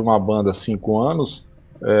vida de uma banda, 5 anos,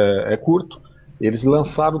 é curto, eles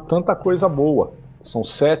lançaram tanta coisa boa. São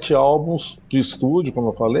 7 álbuns de estúdio, como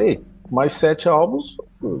eu falei, mas 7 álbuns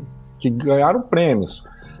que ganharam prêmios.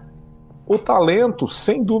 O talento,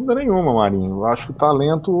 sem dúvida nenhuma, Marinho. Eu acho que o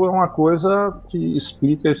talento é uma coisa que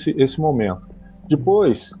explica esse momento.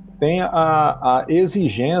 Depois, tem a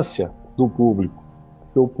exigência do público.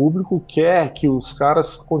 Que o público quer que os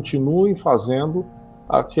caras continuem fazendo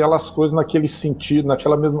aquelas coisas naquele sentido,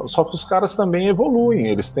 naquela mesma... Só que os caras também evoluem,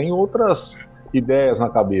 eles têm outras ideias na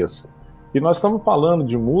cabeça. E nós estamos falando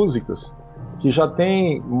de músicas que já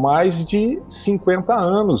têm mais de 50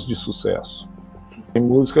 anos de sucesso. Tem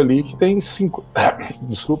música ali que tem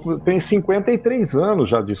 53 anos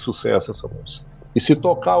já de sucesso essa música. E se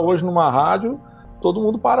tocar hoje numa rádio, todo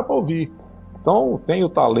mundo para ouvir. Então tem o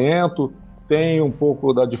talento, tem um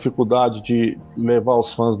pouco da dificuldade de levar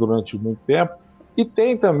os fãs durante muito tempo. E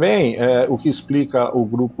tem também, o que explica o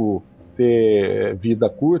grupo ter vida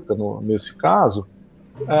curta nesse caso,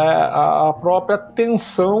 a própria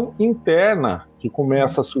tensão interna que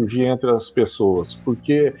começa a surgir entre as pessoas.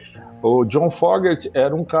 Porque... o John Fogerty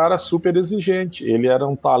era um cara super exigente, ele era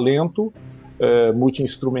um talento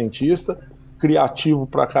multi-instrumentista, criativo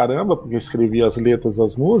pra caramba, porque escrevia as letras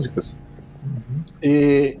das músicas,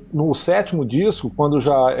 E no 7º disco, quando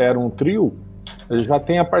já era um trio, ele já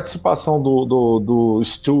tem a participação do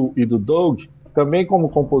Stu e do Doug, também como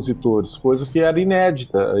compositores, coisa que era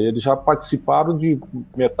inédita. Eles já participaram de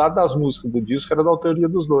metade das músicas do disco, era da autoria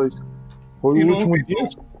dos dois. Foi o último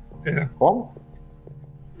disco. Como?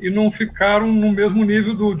 E não ficaram no mesmo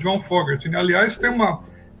nível do John Fogerty, né? Aliás, tem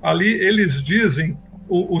ali eles dizem,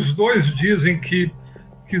 os dois dizem que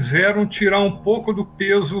quiseram tirar um pouco do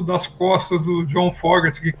peso das costas do John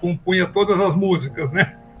Fogerty, que compunha todas as músicas,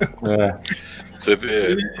 né? Você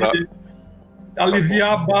vê...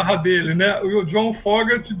 aliviar a barra dele, né? E o John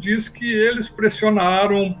Fogerty diz que eles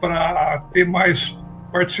pressionaram para ter mais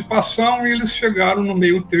participação e eles chegaram no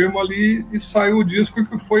meio termo ali e saiu o disco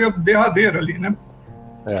que foi a derradeira ali, né?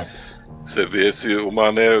 Você vê, o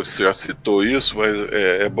Mané já citou isso, mas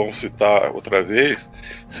é bom citar outra vez.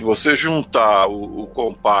 Se você juntar o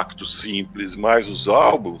compacto simples mais os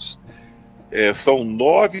álbuns, são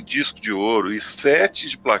 9 discos de ouro e 7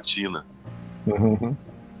 de platina. Uhum.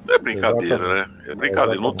 Não é brincadeira, né? É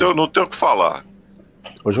brincadeira, não tem o que falar.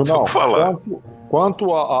 Ô, Junão,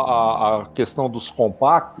 quanto à questão dos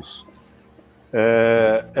compactos,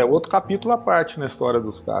 é outro capítulo à parte na história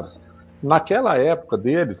dos caras. Naquela época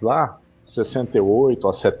deles lá, 68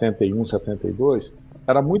 a 71, 72,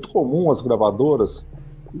 era muito comum as gravadoras,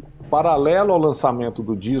 paralelo ao lançamento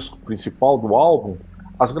do disco principal do álbum,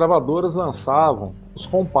 as gravadoras lançavam os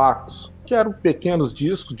compactos, que eram pequenos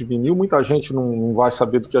discos de vinil. Muita gente não vai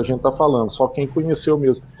saber do que a gente está falando, só quem conheceu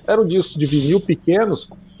mesmo. Eram discos de vinil pequenos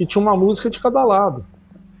que tinha uma música de cada lado.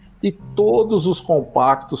 E todos os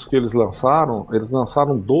compactos que eles lançaram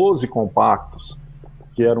 12 compactos,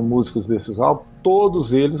 que eram músicas desses álbuns,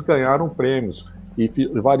 todos eles ganharam prêmios. E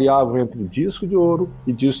variavam entre disco de ouro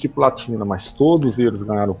e disco de platina, mas todos eles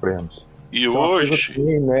ganharam prêmios. E hoje... Isso é uma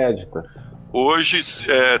coisa inédita. Hoje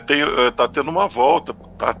está tendo uma volta,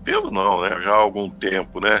 está tendo não, né? Já há algum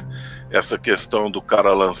tempo, né? Essa questão do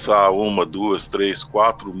cara lançar 1, 2, 3,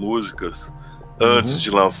 4 músicas antes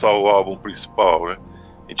de lançar o álbum principal, né?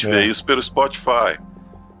 A gente vê isso pelo Spotify.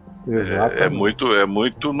 É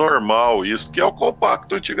muito normal isso, que é o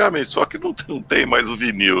compacto antigamente, só que não tem mais o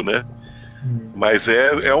vinil, né? Mas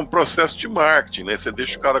é um processo de marketing, né? Você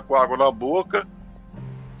deixa o cara com água na boca,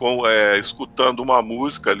 escutando uma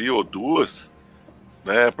música ali ou duas,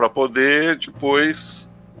 né, para poder depois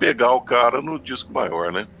pegar o cara no disco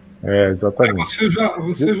maior, né? Exatamente.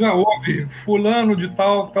 Você já ouve fulano de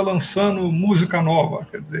tal tá lançando música nova,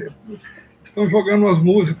 quer dizer, estão jogando as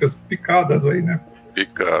músicas picadas aí, né?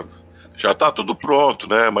 Picado. Já tá tudo pronto,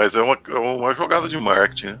 né? Mas é uma jogada de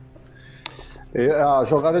marketing, né? A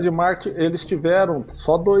jogada de marketing, eles tiveram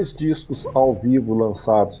só 2 discos ao vivo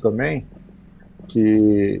lançados também,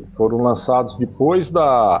 que foram lançados depois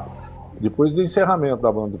do encerramento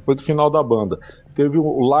da banda, depois do final da banda. Teve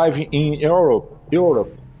o Live in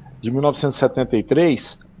Europe, de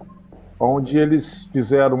 1973, onde eles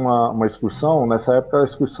fizeram uma excursão. Nessa época a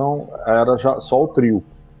excursão era já só o trio,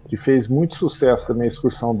 que fez muito sucesso também a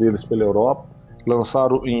excursão deles pela Europa.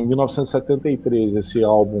 Lançaram em 1973 esse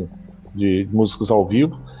álbum de músicas ao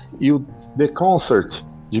vivo, e o The Concert,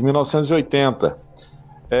 de 1980.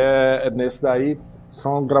 Nesse daí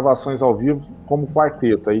são gravações ao vivo como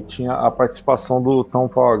quarteto, aí tinha a participação do Tom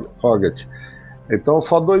Fogerty. Então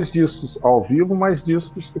só 2 discos ao vivo, mas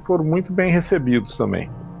discos que foram muito bem recebidos também.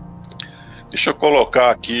 Deixa eu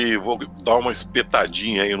colocar aqui, vou dar uma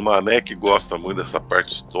espetadinha aí no Mané, que gosta muito dessa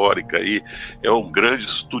parte histórica aí, é um grande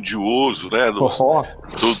estudioso, né,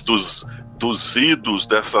 dos idos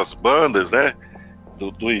dessas bandas, né,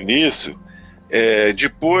 do início.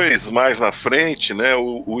 Depois, mais na frente, né,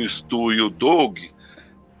 o Stu e o Doug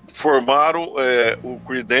formaram o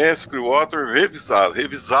Creedence Clearwater,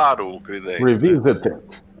 revisaram o Creedence. Revisited.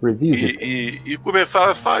 E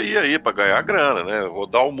começaram a sair aí para ganhar grana, né,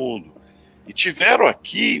 rodar o mundo. E tiveram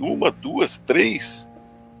aqui 1, 2, 3,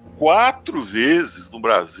 4 vezes no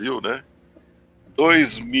Brasil, né?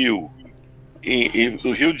 2000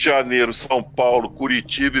 no Rio de Janeiro, São Paulo,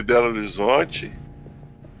 Curitiba e Belo Horizonte.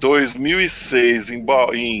 2006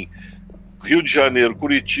 em Rio de Janeiro,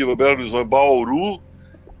 Curitiba, Belo Horizonte, Bauru,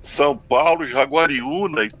 São Paulo,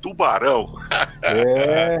 Jaguariúna e Tubarão.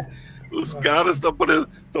 Os caras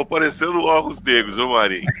estão parecendo órgãos negros, viu,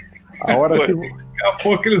 Marinho? A hora que... Daqui a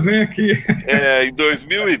pouco eles vêm aqui. Em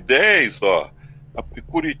 2010,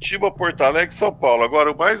 Curitiba, Porto Alegre e São Paulo.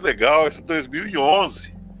 Agora, o mais legal é esse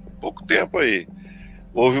 2011, pouco tempo aí.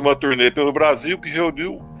 Houve uma turnê pelo Brasil que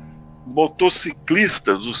reuniu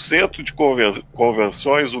motociclistas do Centro de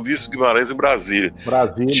Convenções Ulisses Guimarães em Brasília.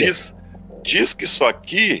 Diz que isso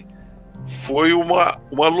aqui foi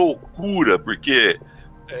uma loucura, porque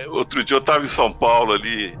Outro dia eu estava em São Paulo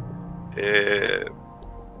ali,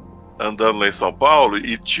 andando lá em São Paulo,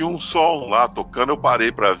 e tinha um som lá tocando, eu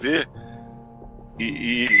parei para ver,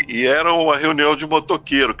 e era uma reunião de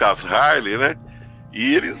motoqueiro com as Harley, né?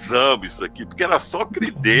 E eles amam isso aqui, porque era só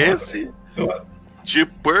Creedence, de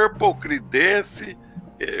Purple, Creedence,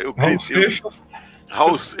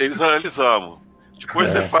 eles amam. Depois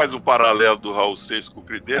você faz um paralelo do Raul Seixas com o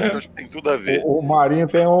Creedence, que eu acho que tem tudo a ver. O Marinho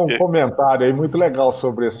tem um comentário aí muito legal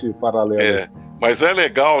sobre esse paralelo. Mas é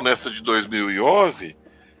legal nessa de 2011,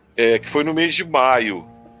 que foi no mês de maio,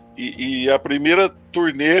 e a primeira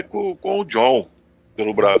turnê com o John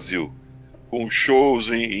pelo Brasil, com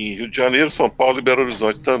shows em Rio de Janeiro, São Paulo e Belo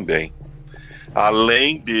Horizonte também,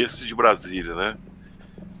 além desse de Brasília, né?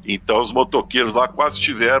 Então os motoqueiros lá quase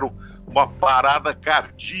tiveram uma parada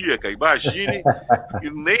cardíaca. Imagine que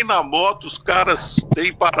nem na moto os caras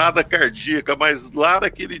têm parada cardíaca, mas lá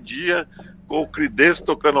naquele dia, com o Creedence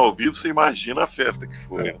tocando ao vivo, você imagina a festa que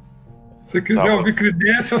foi. Se quiser ouvir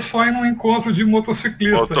Creedence, é só ir num encontro de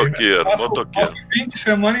motociclista. Motoqueiro, aí, né? motoqueiro. Passo 20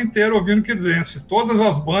 semana inteira ouvindo Creedence. Todas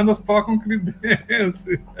as bandas tocam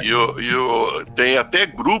Creedence. Tem até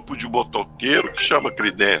grupo de motoqueiro que chama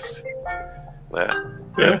Creedence, né?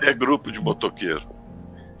 É grupo de motoqueiro.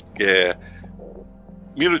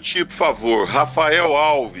 Minutinho, por favor. Rafael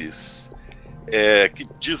Alves, que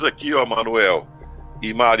diz aqui, ó, Manuel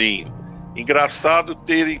e Marinho: engraçado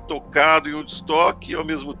terem tocado em Woodstock e ao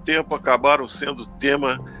mesmo tempo acabaram sendo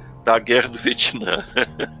tema da Guerra do Vietnã.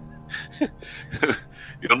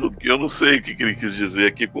 Eu não sei o que ele quis dizer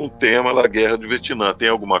aqui com o tema da Guerra do Vietnã. Tem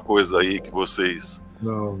alguma coisa aí que vocês...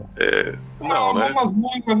 Não, né?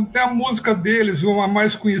 Tem a música deles, uma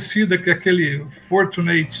mais conhecida, que é aquele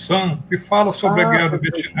Fortunate Son, que fala sobre a Guerra do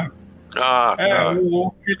Vietnã.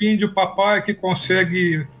 O filhinho de papai que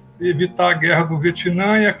consegue evitar a Guerra do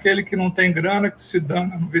Vietnã e aquele que não tem grana que se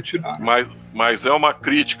dana no Vietnã. Mas é uma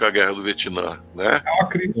crítica à Guerra do Vietnã, né? É uma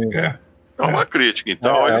crítica, É uma crítica,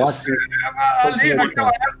 então ali naquela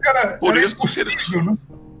época era impossível, né?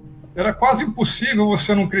 Era quase impossível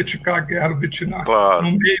você não criticar a Guerra do Vietnã, claro,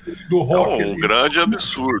 no meio do rock. É um grande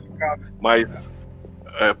absurdo. Mas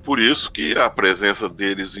é por isso que a presença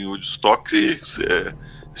deles em Woodstock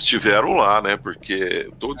estiveram lá, né? Porque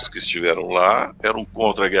todos que estiveram lá eram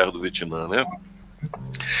contra a Guerra do Vietnã, né?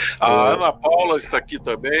 A Ana Paula está aqui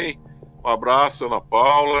também. Um abraço, Ana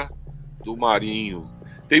Paula, do Marinho.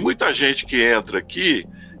 Tem muita gente que entra aqui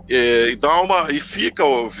e fica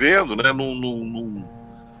vendo, né?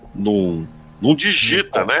 Não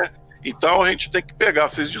digita, né? Então a gente tem que pegar.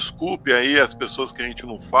 Vocês desculpem aí as pessoas que a gente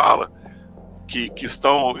não fala, que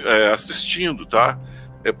estão assistindo, tá?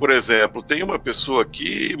 Por exemplo, tem uma pessoa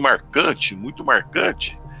aqui marcante, muito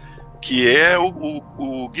marcante, que é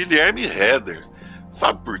o Guilherme Heder.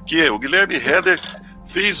 Sabe por quê? O Guilherme Heder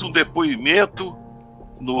fez um depoimento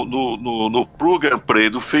no Program Play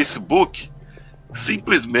do Facebook,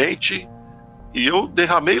 simplesmente, e eu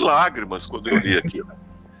derramei lágrimas quando eu li aquilo.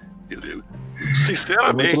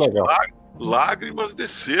 Sinceramente, lágrimas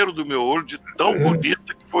desceram do meu olho de tão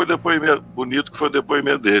bonito que foi o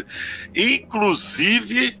depoimento dele.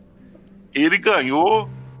 Inclusive, ele ganhou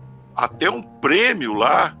até um prêmio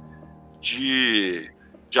lá de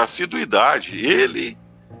assiduidade. Ele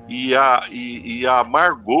e a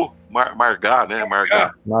Margot, né?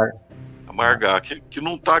 A Margá, que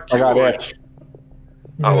não está aqui hoje.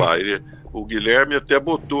 Olha lá, o Guilherme até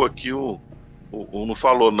botou aqui não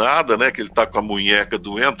falou nada, né? Que ele tá com a munheca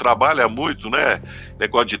doendo, trabalha muito, né?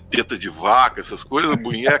 Negócio de teta de vaca, essas coisas, a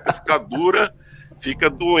munheca fica dura, fica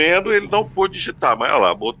doendo, ele não pôde digitar. Mas olha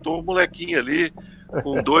lá, botou um molequinho ali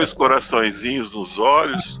com 2 coraçõezinhos nos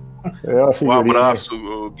olhos. Um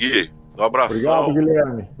abraço, Gui. Um abração. Obrigado,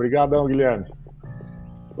 Guilherme. Obrigadão, Guilherme.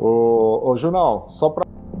 Ô, Junão, só para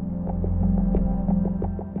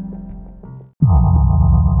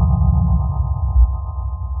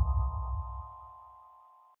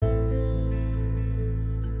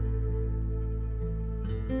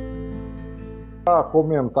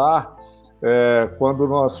comentar, quando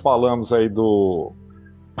nós falamos aí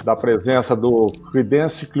da presença do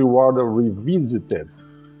Creedence Clearwater Revisited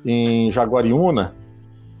em Jaguariúna,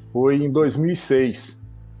 foi em 2006.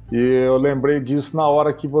 E eu lembrei disso na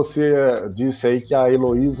hora que você disse aí que a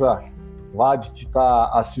Heloísa Vadt está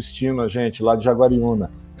assistindo a gente lá de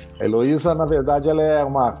Jaguariúna. A Heloísa, na verdade, ela é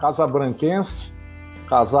uma casabranquense,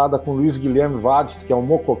 casada com Luiz Guilherme Vadt, que é um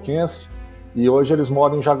mocoquense, e hoje eles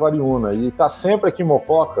moram em Jaguariúna. E está sempre aqui em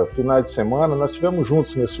Mococa, final de semana. Nós estivemos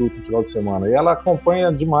juntos nesse último final de semana. E ela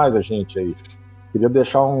acompanha demais a gente aí. Queria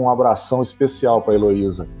deixar um abração especial para a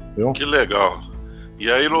Heloísa. Viu? Que legal.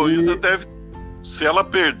 E a Heloísa se ela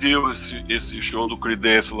perdeu esse show do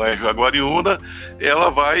Creedence lá em Jaguariúna, ela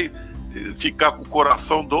vai ficar com o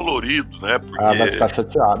coração dolorido, né? Porque vai ficar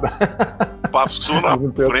chateada. Passou na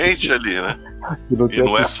frente ali, né? E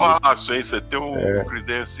não é fácil, hein? Você ter um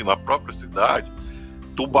Creedence na própria cidade.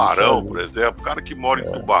 Tubarão, por exemplo. O cara que mora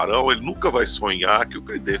em Tubarão, ele nunca vai sonhar que o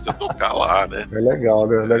Creedence ia tocar lá, né? É legal,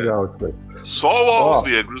 né? É legal isso aí. Só o Aos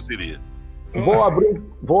Negros iria.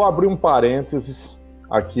 Vou abrir um parênteses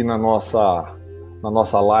aqui na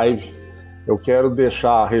nossa live. Eu quero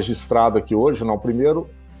deixar registrado aqui hoje, primeiro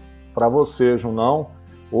para você, Junão.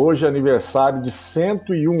 Hoje é aniversário de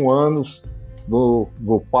 101 anos do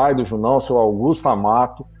pai do Junão, seu Augusto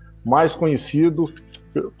Amato, mais conhecido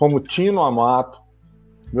como Tino Amato,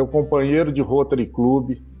 meu companheiro de Rotary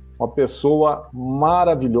Club, uma pessoa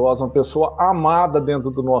maravilhosa, uma pessoa amada dentro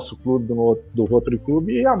do nosso clube, do Rotary Club,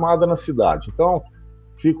 e amada na cidade. Então,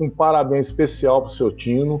 fica um parabéns especial para o seu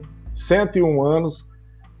Tino, 101 anos,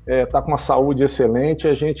 está com uma saúde excelente, e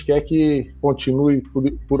a gente quer que continue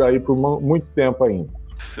por aí por muito tempo ainda.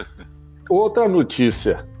 Outra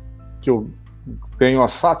notícia que eu tenho a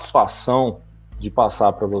satisfação de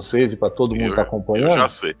passar para vocês e para todo mundo que está acompanhando. Eu já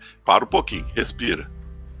sei. Para um pouquinho, respira.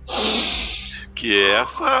 Que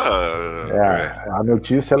essa... A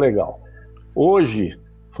notícia é legal. Hoje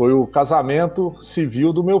foi o casamento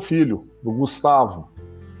civil do meu filho, do Gustavo.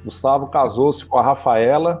 Gustavo casou-se com a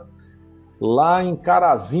Rafaela lá em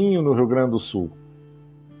Carazinho, no Rio Grande do Sul.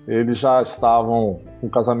 Eles já estavam com o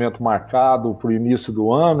casamento marcado para o início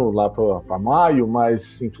do ano, lá para maio,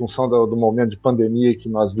 mas em função do momento de pandemia que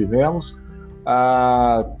nós vivemos,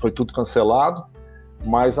 foi tudo cancelado,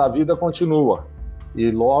 mas a vida continua. E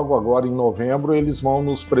logo agora em novembro eles vão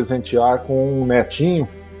nos presentear com um netinho,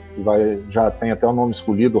 que já tem até o nome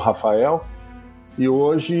escolhido, o Rafael. E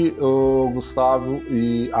hoje o Gustavo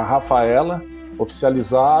e a Rafaela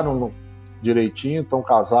oficializaram direitinho, estão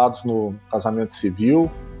casados no casamento civil,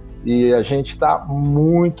 e a gente está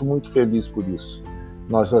muito, muito feliz por isso.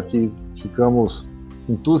 Nós aqui ficamos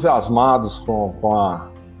entusiasmados com o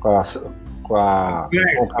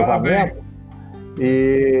casamento,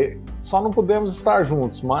 e só não podemos estar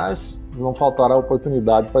juntos, mas não faltará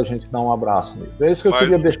oportunidade para a gente dar um abraço neles. É isso que eu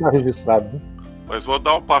queria deixar registrado. Né? Mas vou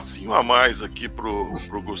dar um passinho a mais aqui pro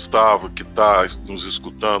Gustavo, que está nos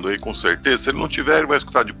escutando aí, com certeza. Se ele não tiver, ele vai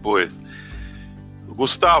escutar depois.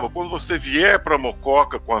 Gustavo, quando você vier para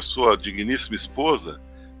Mococa com a sua digníssima esposa,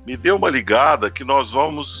 me dê uma ligada que nós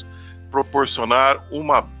vamos proporcionar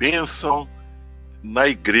uma bênção na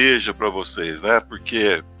igreja para vocês, né?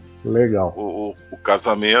 Porque legal. O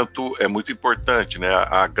casamento é muito importante, né?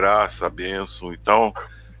 A graça, a bênção. Então,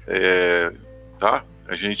 tá?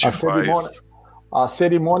 A gente faz... A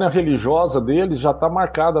cerimônia religiosa deles já está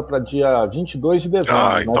marcada para dia 22 de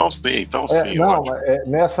dezembro. Então sim.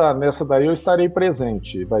 Nessa daí eu estarei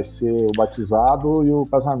presente. Vai ser o batizado e o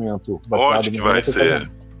casamento. Onde que vai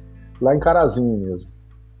ser? Lá em Carazinho mesmo.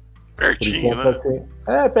 Pertinho, né?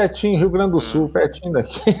 Pertinho, Rio Grande do Sul, pertinho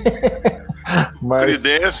daqui. Mas...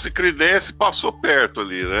 Creedence passou perto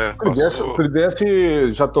ali, né?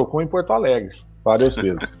 Creedence já tocou em Porto Alegre várias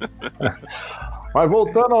vezes. Mas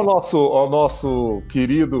voltando ao nosso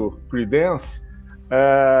querido Creedence,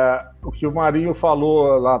 o que o Marinho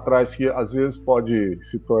falou lá atrás, que às vezes pode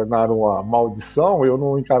se tornar uma maldição, eu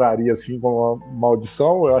não encararia assim como uma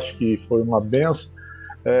maldição, eu acho que foi uma benção.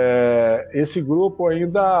 Esse grupo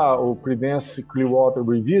ainda, o Creedence Clearwater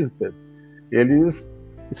Revisited, eles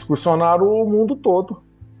excursionaram o mundo todo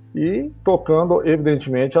e tocando,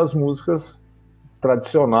 evidentemente, as músicas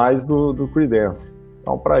tradicionais do Creedence.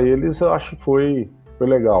 Então, para eles, eu acho que foi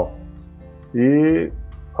legal. E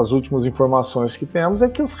as últimas informações que temos é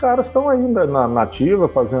que os caras estão ainda na ativa,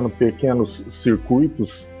 fazendo pequenos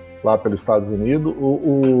circuitos lá pelos Estados Unidos.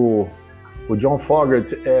 O John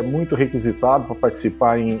Fogerty é muito requisitado para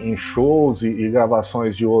participar em shows e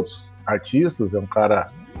gravações de outros artistas. É um cara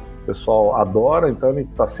que o pessoal adora, então ele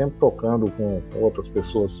está sempre tocando com outras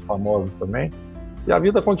pessoas famosas também. E a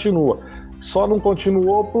vida continua. Só não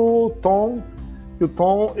continuou para o Tom, que o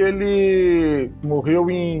Tom ele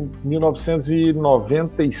morreu em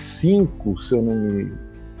 1995, se eu não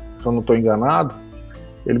estou enganado.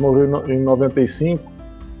 Ele morreu em 95.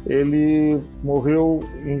 Ele morreu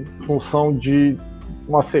em função de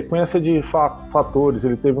uma sequência de fatores.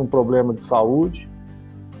 Ele teve um problema de saúde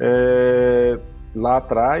lá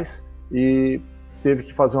atrás e teve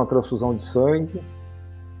que fazer uma transfusão de sangue.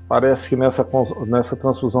 Parece que nessa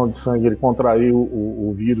transfusão de sangue ele contraiu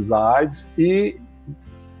o vírus da AIDS, e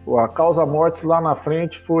a causa morte lá na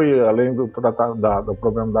frente foi, além do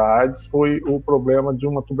problema da AIDS, foi o problema de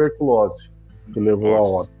uma tuberculose que levou a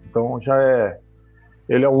óbito. Então já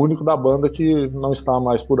ele é o único da banda que não está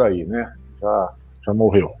mais por aí, né? Já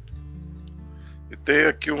morreu. E tem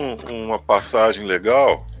aqui uma passagem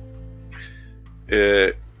legal,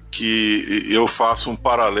 que eu faço um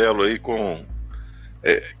paralelo aí com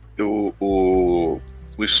o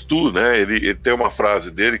Stu, né? Ele tem uma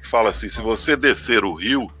frase dele que fala assim: se você descer o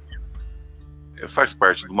rio, faz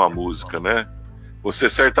parte de uma música, né? Você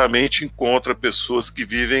certamente encontra pessoas que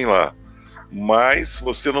vivem lá, mas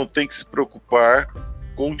você não tem que se preocupar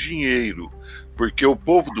com dinheiro, porque o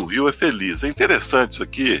povo do Rio é feliz. É interessante isso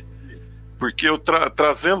aqui, porque eu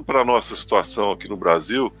trazendo para a nossa situação aqui no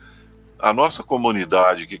Brasil, a nossa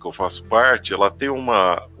comunidade aqui que eu faço parte, ela tem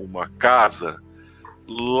uma casa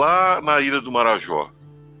lá na Ilha do Marajó,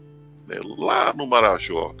 né? Lá no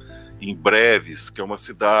Marajó, em Breves, que é uma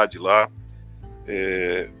cidade lá,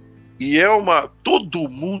 e todo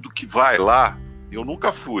mundo que vai lá, eu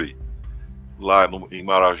nunca fui lá em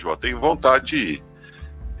Marajó, tenho vontade de ir.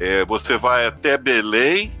 Você vai até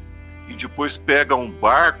Belém e depois pega um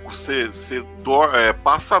barco, você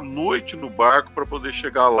passa a noite no barco para poder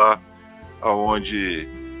chegar lá aonde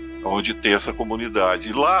tem essa comunidade.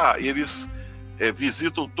 E lá eles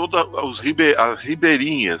visitam todas as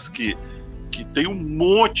ribeirinhas, que tem um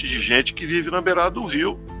monte de gente que vive na beirada do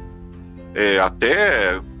rio,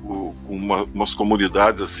 até com umas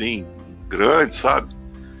comunidades assim grandes, sabe?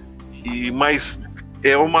 Mas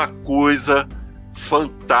é uma coisa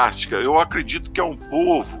fantástica. Eu acredito que é o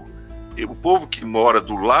povo que mora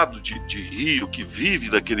do lado de rio, que vive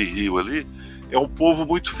daquele rio ali, é um povo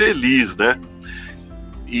muito feliz, né?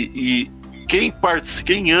 E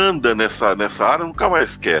quem anda nessa área nunca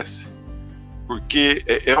mais esquece, porque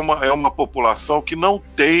é uma população que não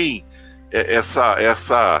tem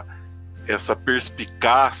essa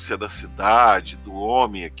perspicácia da cidade, do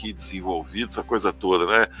homem aqui desenvolvido, essa coisa toda,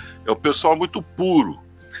 né? É um pessoal muito puro.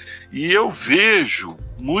 E eu vejo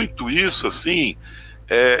muito isso, assim,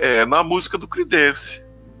 na música do Creedence,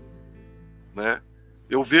 né?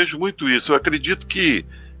 Eu vejo muito isso. Eu acredito que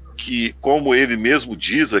como ele mesmo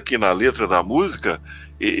diz aqui na letra da música,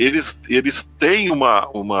 eles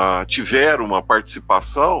tiveram uma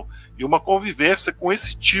participação e uma convivência com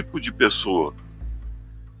esse tipo de pessoa,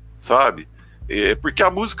 sabe? Porque a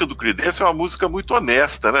música do Creedence é uma música muito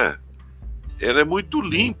honesta, né? Ela é muito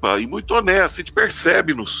limpa e muito honesta, a gente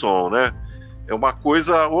percebe no som, né? É uma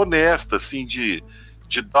coisa honesta, assim, de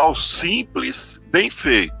dar o simples bem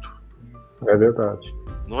feito. É verdade.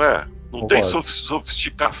 Não é? Não tem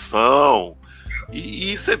sofisticação.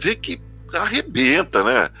 E você vê que arrebenta,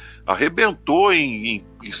 né? Arrebentou em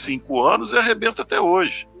 5 anos e arrebenta até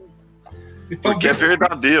hoje. Porque é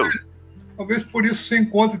verdadeiro. Talvez por isso você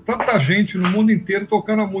encontre tanta gente no mundo inteiro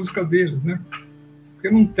tocando a música deles, né?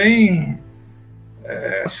 Porque não tem...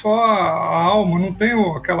 só a alma, não tem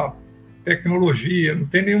aquela tecnologia, não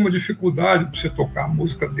tem nenhuma dificuldade para você tocar a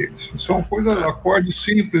música deles. São coisas, acordes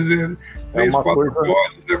simples, 3, 4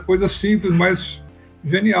 acordes, coisa simples, mas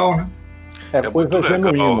genial, né? Coisa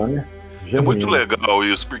genuína, né? É muito legal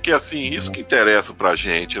isso, porque assim, isso que interessa pra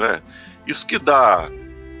gente, né? Isso que dá,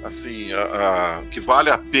 assim, que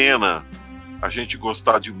vale a pena a gente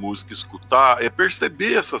gostar de música, escutar, é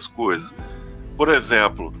perceber essas coisas. Por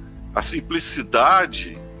exemplo, a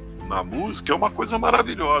simplicidade na música é uma coisa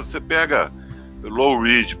maravilhosa. Você pega Lou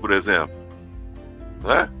Reed, por exemplo,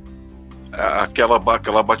 né? Aquela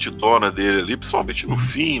batidona dele ali, principalmente no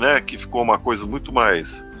fim, né? Que ficou uma coisa muito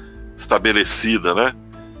mais estabelecida, né?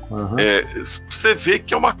 Uhum. Você vê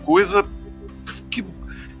que é uma coisa que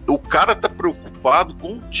o cara tá preocupado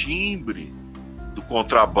com o timbre do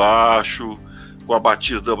contrabaixo, com a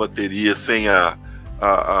batida da bateria sem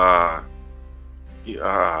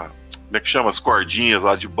como é que chama? As cordinhas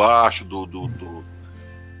lá de baixo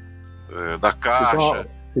da caixa.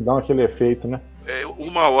 Que dá aquele efeito, né?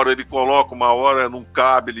 Uma hora ele coloca, uma hora não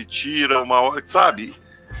cabe, ele tira, uma hora, sabe?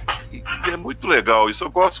 E é muito legal isso,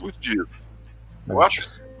 eu gosto muito disso. Eu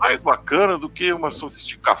acho mais bacana do que uma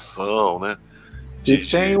sofisticação, né?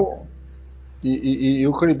 E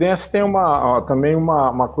o Creedence tem também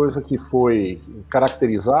uma coisa que foi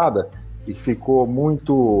caracterizada e ficou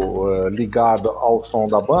muito ligado ao som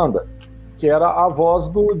da banda, que era a voz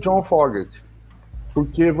do John Fogerty.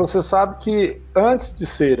 Porque você sabe que antes de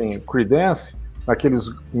serem Creedence,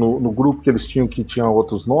 no grupo que eles tinham, que tinha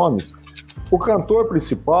outros nomes, o cantor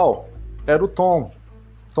principal era o Tom.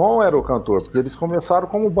 Tom era o cantor, porque eles começaram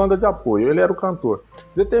como banda de apoio, ele era o cantor.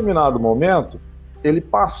 Em determinado momento, ele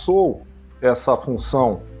passou essa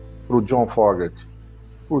função para o John Fogerty,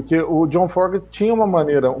 porque o John Fogerty tinha uma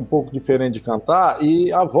maneira um pouco diferente de cantar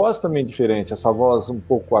e a voz também diferente, essa voz um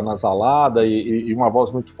pouco anasalada e uma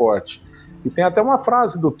voz muito forte. E tem até uma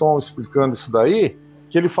frase do Tom explicando isso daí,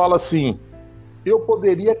 que ele fala assim: eu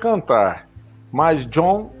poderia cantar, mas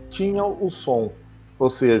John tinha o som. Ou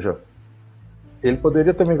seja, ele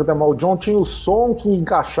poderia também cantar, mas o John tinha o som que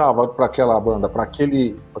encaixava para aquela banda, para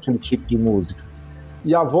aquele tipo de música.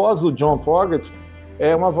 E a voz do John Fogerty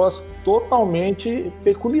é uma voz totalmente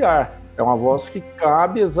peculiar. É uma voz que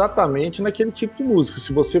cabe exatamente naquele tipo de música.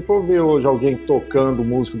 Se você for ver hoje alguém tocando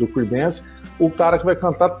música do Creedence, o cara que vai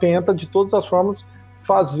cantar tenta, de todas as formas,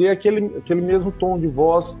 fazer aquele mesmo tom de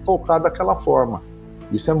voz tocar daquela forma.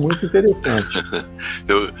 Isso é muito interessante.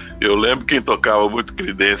 eu lembro quem tocava muito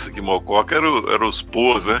Creedence aqui em Mococa eram os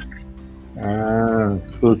Pôs, né?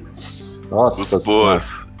 Putz. Nossa, os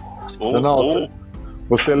Pôs.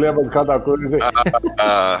 Você lembra de cada coisa?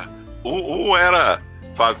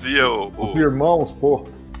 Fazia os irmãos, pô.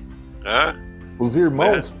 Os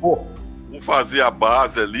irmãos, pô. Um fazia a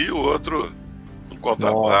base ali, o outro um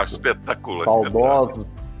contrabaixo. Espetacular. Saudosos.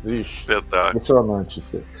 Espetáculo. Impressionante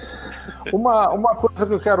isso aí. Uma coisa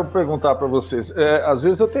que eu quero perguntar para vocês. Às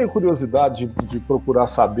vezes eu tenho curiosidade de procurar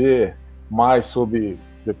saber mais sobre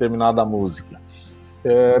determinada música.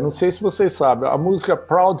 Não sei se vocês sabem, a música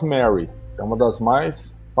Proud Mary é uma das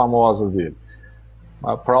mais famosas dele.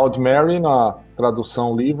 A Proud Mary, na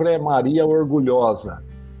tradução livre, é Maria Orgulhosa.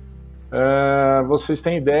 Vocês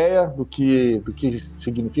têm ideia do que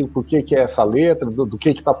significa, por que é essa letra, do que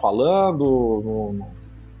está falando?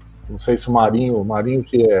 Não sei se o Marinho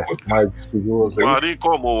que é mais estudioso aí. Marinho,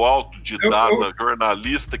 como autodidata,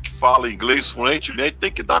 jornalista que fala inglês fluentemente,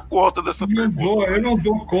 tem que dar conta dessa pergunta. Eu não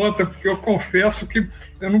dou conta, porque eu confesso que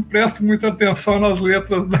eu não presto muita atenção nas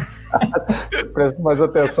letras. Presto mais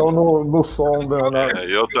atenção no som.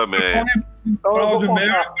 Eu também. Então, Proud Mary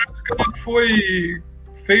parece que ela foi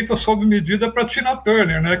feita sob medida para Tina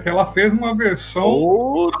Turner, né? Que ela fez uma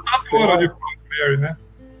versão adaptadora de Proud Mary, né?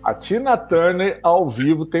 A Tina Turner ao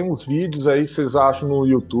vivo, tem uns vídeos aí que vocês acham no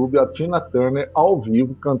YouTube, a Tina Turner ao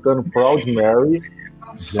vivo cantando Proud Mary.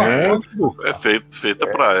 Feita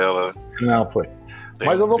para ela. Não, foi.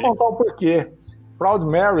 Mas eu vou contar o porquê. Proud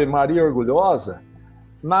Mary, Maria Orgulhosa,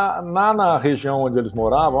 na região onde eles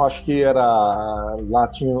moravam, acho que era, lá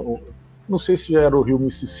tinha, não sei se era o rio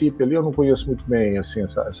Mississippi ali, eu não conheço muito bem assim,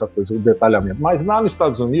 essa coisa, o detalhamento. Mas lá nos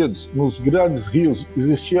Estados Unidos, nos grandes rios,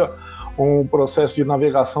 existia um processo de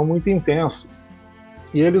navegação muito intenso.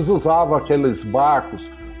 E eles usavam aqueles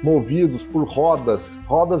barcos movidos por rodas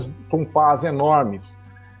com pás enormes.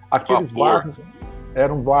 Aqueles barcos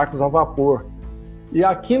eram barcos a vapor. E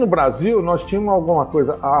aqui no Brasil nós tínhamos alguma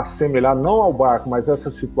coisa a assemelhar, não ao barco, mas essa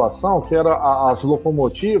situação, que era as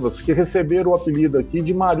locomotivas que receberam o apelido aqui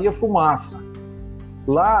de Maria Fumaça.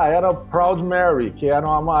 Lá era Proud Mary, que era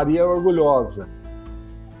a Maria Orgulhosa.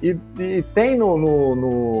 E tem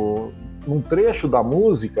num trecho da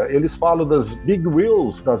música, eles falam das big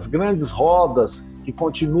wheels, das grandes rodas que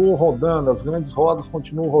continuam rodando, as grandes rodas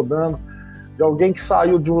continuam rodando, de alguém que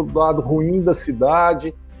saiu de um lado ruim da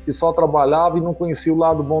cidade, que só trabalhava e não conhecia o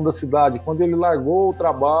lado bom da cidade. Quando ele largou o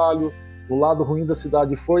trabalho, o lado ruim da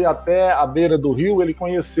cidade, foi até a beira do rio, ele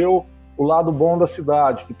conheceu o lado bom da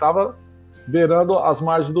cidade, que estava beirando as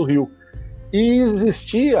margens do rio. E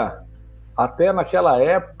existia, até naquela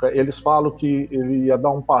época, eles falam que ele ia dar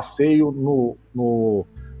um passeio no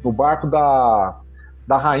barco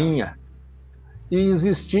da rainha. E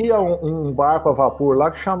existia um barco a vapor lá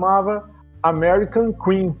que chamava American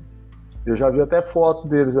Queen. Eu já vi até fotos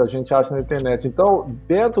deles, a gente acha na internet. Então,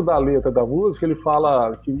 dentro da letra da música, ele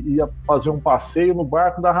fala que ia fazer um passeio no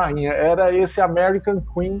barco da rainha. Era esse American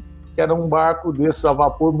Queen, que era um barco desses a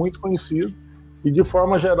vapor muito conhecido. E, de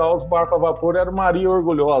forma geral, os barcos a vapor eram Maria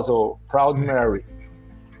Orgulhosa, ou Proud Mary.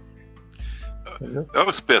 É um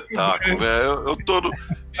espetáculo, velho.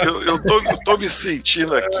 Eu tô me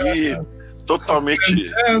sentindo aqui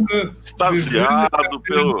totalmente extasiado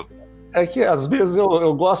pelo... É que às vezes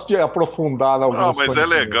eu gosto de aprofundar na algumas coisas. Mas é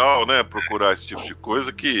legal, né, procurar esse tipo de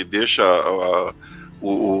coisa que deixa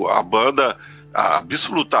a banda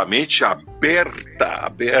absolutamente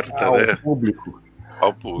aberta, né? Público.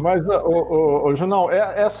 Ao público. Mas, Junão,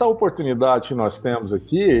 essa oportunidade que nós temos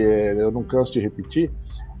aqui, eu não canso de repetir,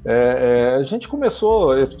 a gente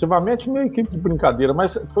começou efetivamente meio que de brincadeira,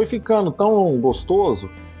 mas foi ficando tão gostoso.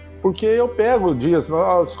 Porque eu pego dias,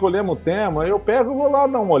 nós escolhemos o tema, vou lá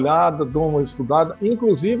dar uma olhada, dou uma estudada.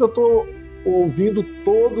 Inclusive, eu estou ouvindo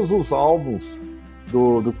todos os álbuns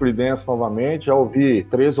do Creedence novamente. Já ouvi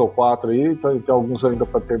 3 ou 4 aí, tem alguns ainda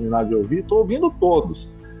para terminar de ouvir. Estou ouvindo todos.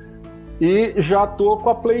 E já estou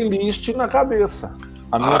com a playlist na cabeça.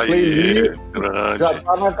 A minha playlist já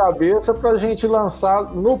está na cabeça para a gente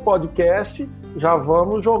lançar no podcast. Já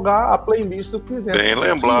vamos jogar a playlist do Creedence. Bem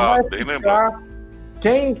lembrado.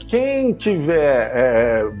 Quem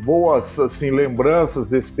tiver boas assim, lembranças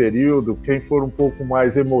desse período, quem for um pouco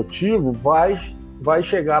mais emotivo, vai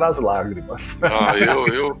chegar às lágrimas.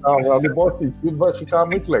 Eu... No bom sentido, vai ficar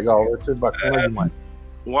muito legal, vai ser bacana demais.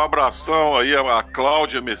 Um abração aí a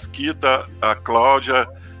Cláudia Mesquita. A Cláudia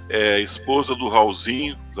é esposa do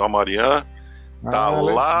Raulzinho, Zé Marian. Tá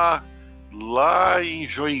lá em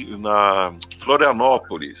na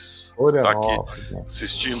Florianópolis. Tá aqui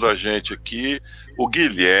assistindo a gente aqui. O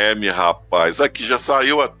Guilherme, rapaz, aqui já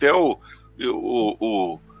saiu até o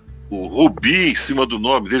Rubi em cima do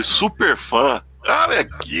nome dele, super fã. Olha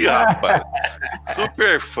aqui, rapaz,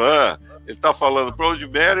 super fã. Ele tá falando, pra onde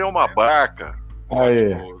Mary é uma barca.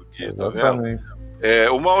 Aí, aqui, tá vendo?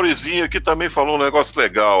 O Maurizinho aqui também falou um negócio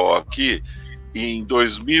legal, ó, aqui em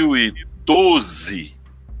 2012.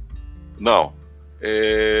 Não,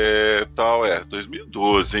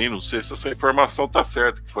 2012, hein? Não sei se essa informação tá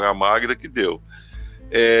certa, que foi a Magda que deu.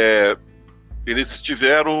 Eles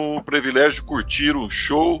tiveram o privilégio de curtir um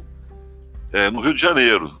show no Rio de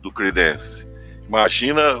Janeiro, do Creedence.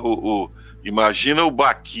 Imagina o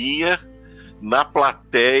Baquinha na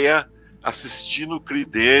plateia assistindo o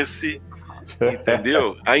Creedence,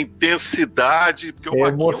 entendeu? A intensidade, porque o Baquinha,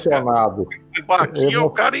 emocionado. O Baquinha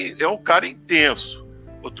é um cara intenso.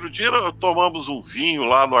 Outro dia nós tomamos um vinho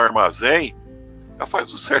lá no armazém, já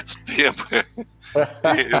faz um certo tempo,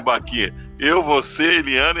 Baquinha. Eu, você,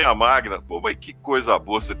 Eliana e a Magna. Pô, mas que coisa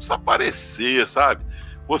boa, você precisa aparecer, sabe?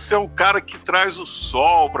 Você é um cara que traz o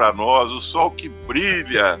sol para nós, o sol que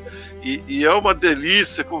brilha, e é uma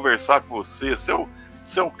delícia conversar com você.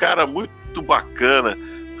 Você é um cara muito bacana.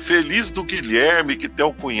 Feliz do Guilherme, que tem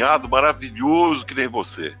um cunhado maravilhoso que nem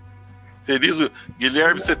você. Feliz,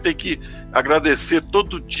 Guilherme, você tem que agradecer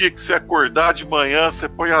todo dia que você acordar de manhã, você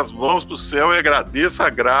põe as mãos pro céu e agradeça a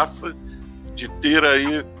graça de ter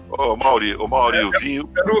aí, o vinho.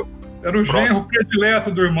 Era o genro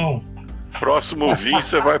predileto do irmão. Próximo vinho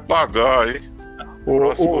você vai pagar, hein?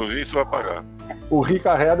 Próximo vinho você vai pagar. O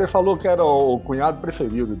Rica Heder falou que era o cunhado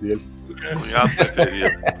preferido dele. Cunhado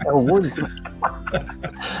preferido. É o único.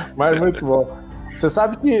 Mas muito bom. Você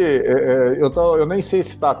sabe que eu nem sei se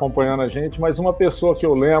está acompanhando a gente, mas uma pessoa que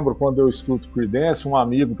eu lembro quando eu escuto Creedence, um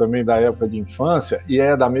amigo também da época de infância, e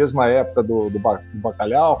é da mesma época do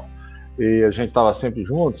Bacalhau, e a gente estava sempre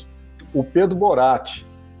juntos, o Pedro Boratti.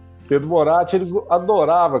 Pedro Boratti, ele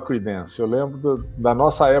adorava Creedence. Eu lembro da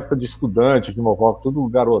nossa época de estudante aqui no Mococa, tudo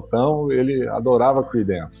garotão, ele adorava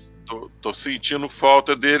Creedence. Tô sentindo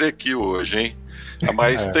falta dele aqui hoje, hein?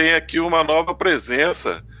 Mas tem aqui uma nova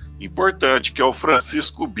presença importante, que é o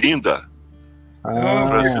Francisco Binda.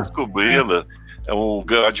 Francisco Binda é um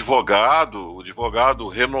advogado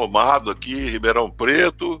renomado aqui em Ribeirão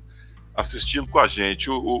Preto, assistindo com a gente.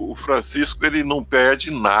 O Francisco, ele não perde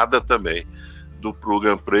nada também do Plug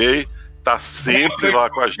and Play, tá sempre lá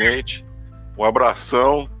com a gente. Um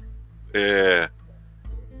abração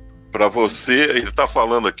para você. Ele tá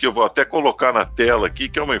falando aqui, eu vou até colocar na tela aqui,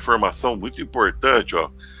 que é uma informação muito importante,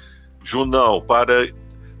 ó. Junão,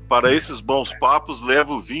 para esses bons papos,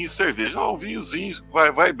 leva o vinho e cerveja. O vinhozinho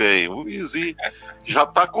vai bem. O vinhozinho já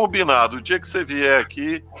está combinado. O dia que você vier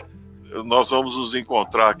aqui, nós vamos nos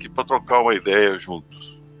encontrar aqui para trocar uma ideia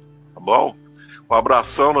juntos. Tá bom? Um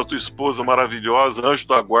abração na tua esposa maravilhosa, anjo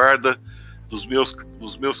da guarda dos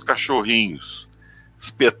meus cachorrinhos.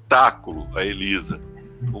 Espetáculo, a Elisa.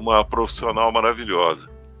 Uma profissional maravilhosa,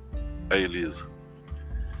 a Elisa.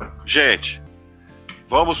 Gente,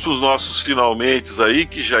 vamos para os nossos finalmente aí,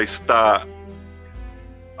 que já está.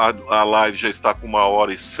 A live já está com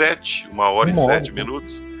 1h07, 1h07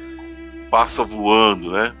 minutos. Passa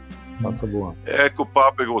voando, né? Passa voando. É que o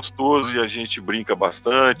papo é gostoso e a gente brinca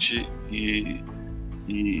bastante e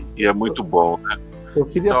é muito bom, né? Eu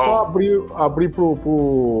queria só abrir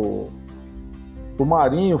pro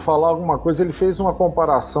Marinho falar alguma coisa. Ele fez uma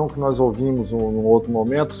comparação que nós ouvimos num outro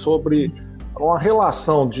momento sobre uma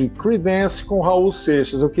relação de Creedence com Raul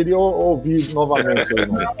Seixas. Eu queria ouvir novamente.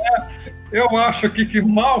 Eu acho aqui que,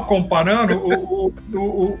 mal comparando, o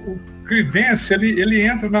Creedence ele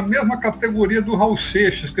entra na mesma categoria do Raul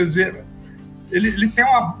Seixas. Quer dizer,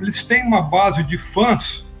 eles têm uma base de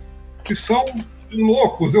fãs que são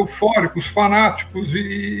loucos, eufóricos, fanáticos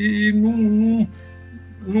e não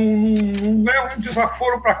leva um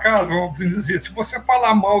desaforo para casa, vamos dizer. Se você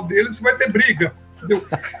falar mal deles, vai ter briga, entendeu?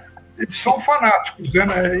 Eles são fanáticos,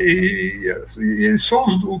 né? E eles são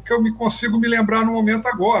o que eu consigo me lembrar no momento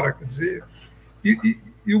agora, quer dizer.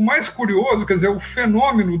 E o mais curioso, quer dizer, o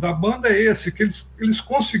fenômeno da banda é esse, que eles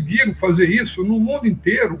conseguiram fazer isso no mundo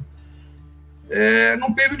inteiro,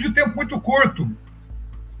 num período de tempo muito curto.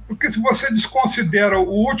 Porque se você desconsidera o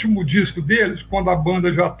último disco deles, quando a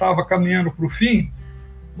banda já estava caminhando para o fim,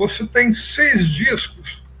 você tem 6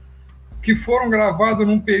 discos que foram gravados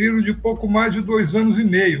num período de pouco mais de 2 anos e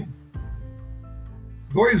meio.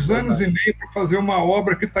 2 anos e meio para fazer uma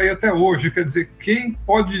obra que está aí até hoje. Quer dizer, quem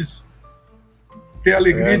pode ter a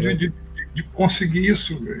alegria de conseguir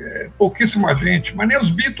isso? Pouquíssima gente, mas nem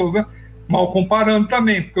os Beatles, né? Mal comparando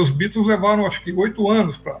também, porque os Beatles levaram, acho que, 8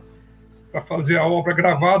 anos para fazer a obra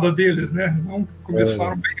gravada deles, né? Não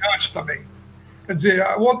começaram bem antes também. Quer dizer,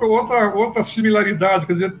 outra similaridade,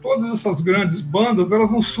 quer dizer, todas essas grandes bandas, elas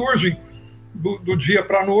não surgem do dia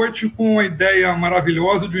para a noite com uma ideia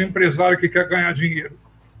maravilhosa de um empresário que quer ganhar dinheiro.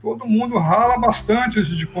 Todo mundo rala bastante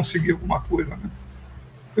antes de conseguir alguma coisa, né?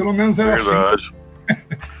 Pelo menos era verdade. Assim.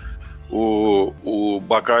 O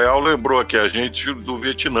Bacalhau lembrou aqui a gente do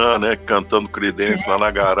Vietnã, né? Cantando Creedence lá na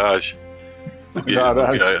garagem.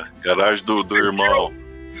 Garagem do irmão.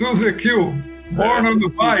 Suzy Kill, Born on the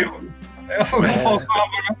Bayou. Essas não faltavam,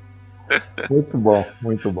 né? Muito bom,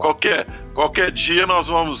 muito bom. Qualquer dia nós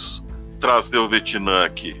vamos trazer o Vietnã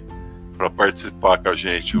aqui para participar com a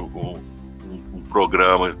gente, um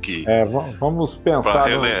programa aqui. Vamos pensar.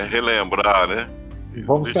 Para relembrar, né?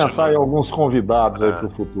 Vamos pensar em alguns convidados aí para o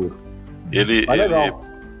futuro. Ele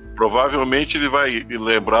provavelmente ele vai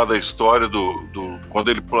lembrar da história do quando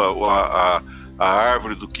ele a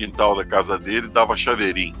árvore do quintal da casa dele dava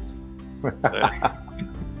chaveirinho.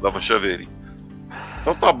 Dava chaveirinho.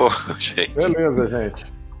 Então tá bom, gente. Beleza, gente.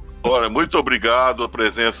 Olha, muito obrigado a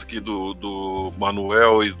presença aqui do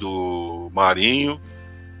Manuel e do Marinho,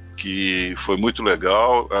 que foi muito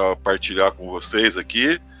legal partilhar com vocês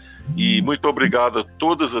aqui. E muito obrigado a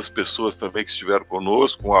todas as pessoas também que estiveram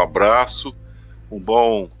conosco. Um abraço, um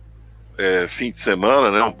bom fim de semana,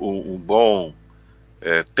 né? Um bom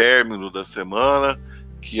término da semana,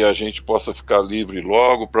 que a gente possa ficar livre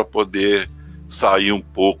logo para poder sair um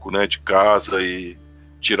pouco, né, de casa e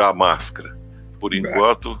tirar a máscara. Por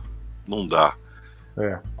enquanto, não dá.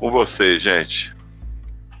 Com vocês, gente.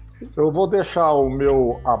 Eu vou deixar o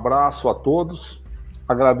meu abraço a todos.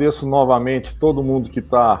 Agradeço novamente todo mundo que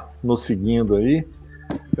está nos seguindo aí.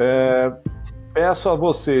 Peço a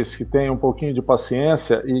vocês que tenham um pouquinho de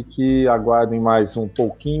paciência e que aguardem mais um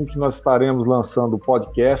pouquinho, que nós estaremos lançando o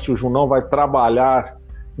podcast. O Junão vai trabalhar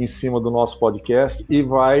em cima do nosso podcast e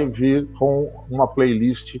vai vir com uma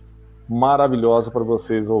playlist maravilhosa para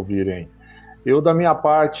vocês ouvirem. Eu, da minha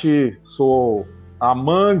parte, sou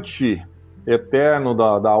amante eterno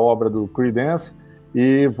da obra do Creedence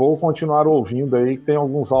e vou continuar ouvindo aí. Tem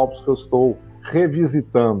alguns álbuns que eu estou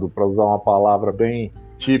revisitando, para usar uma palavra bem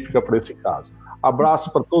típica para esse caso.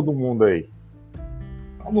 Abraço para todo mundo aí.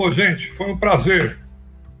 Alô, gente, foi um prazer.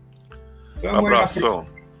 Abração.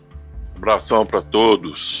 Abração para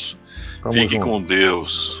todos. Tamo Fique junto. com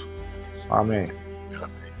Deus. Amém.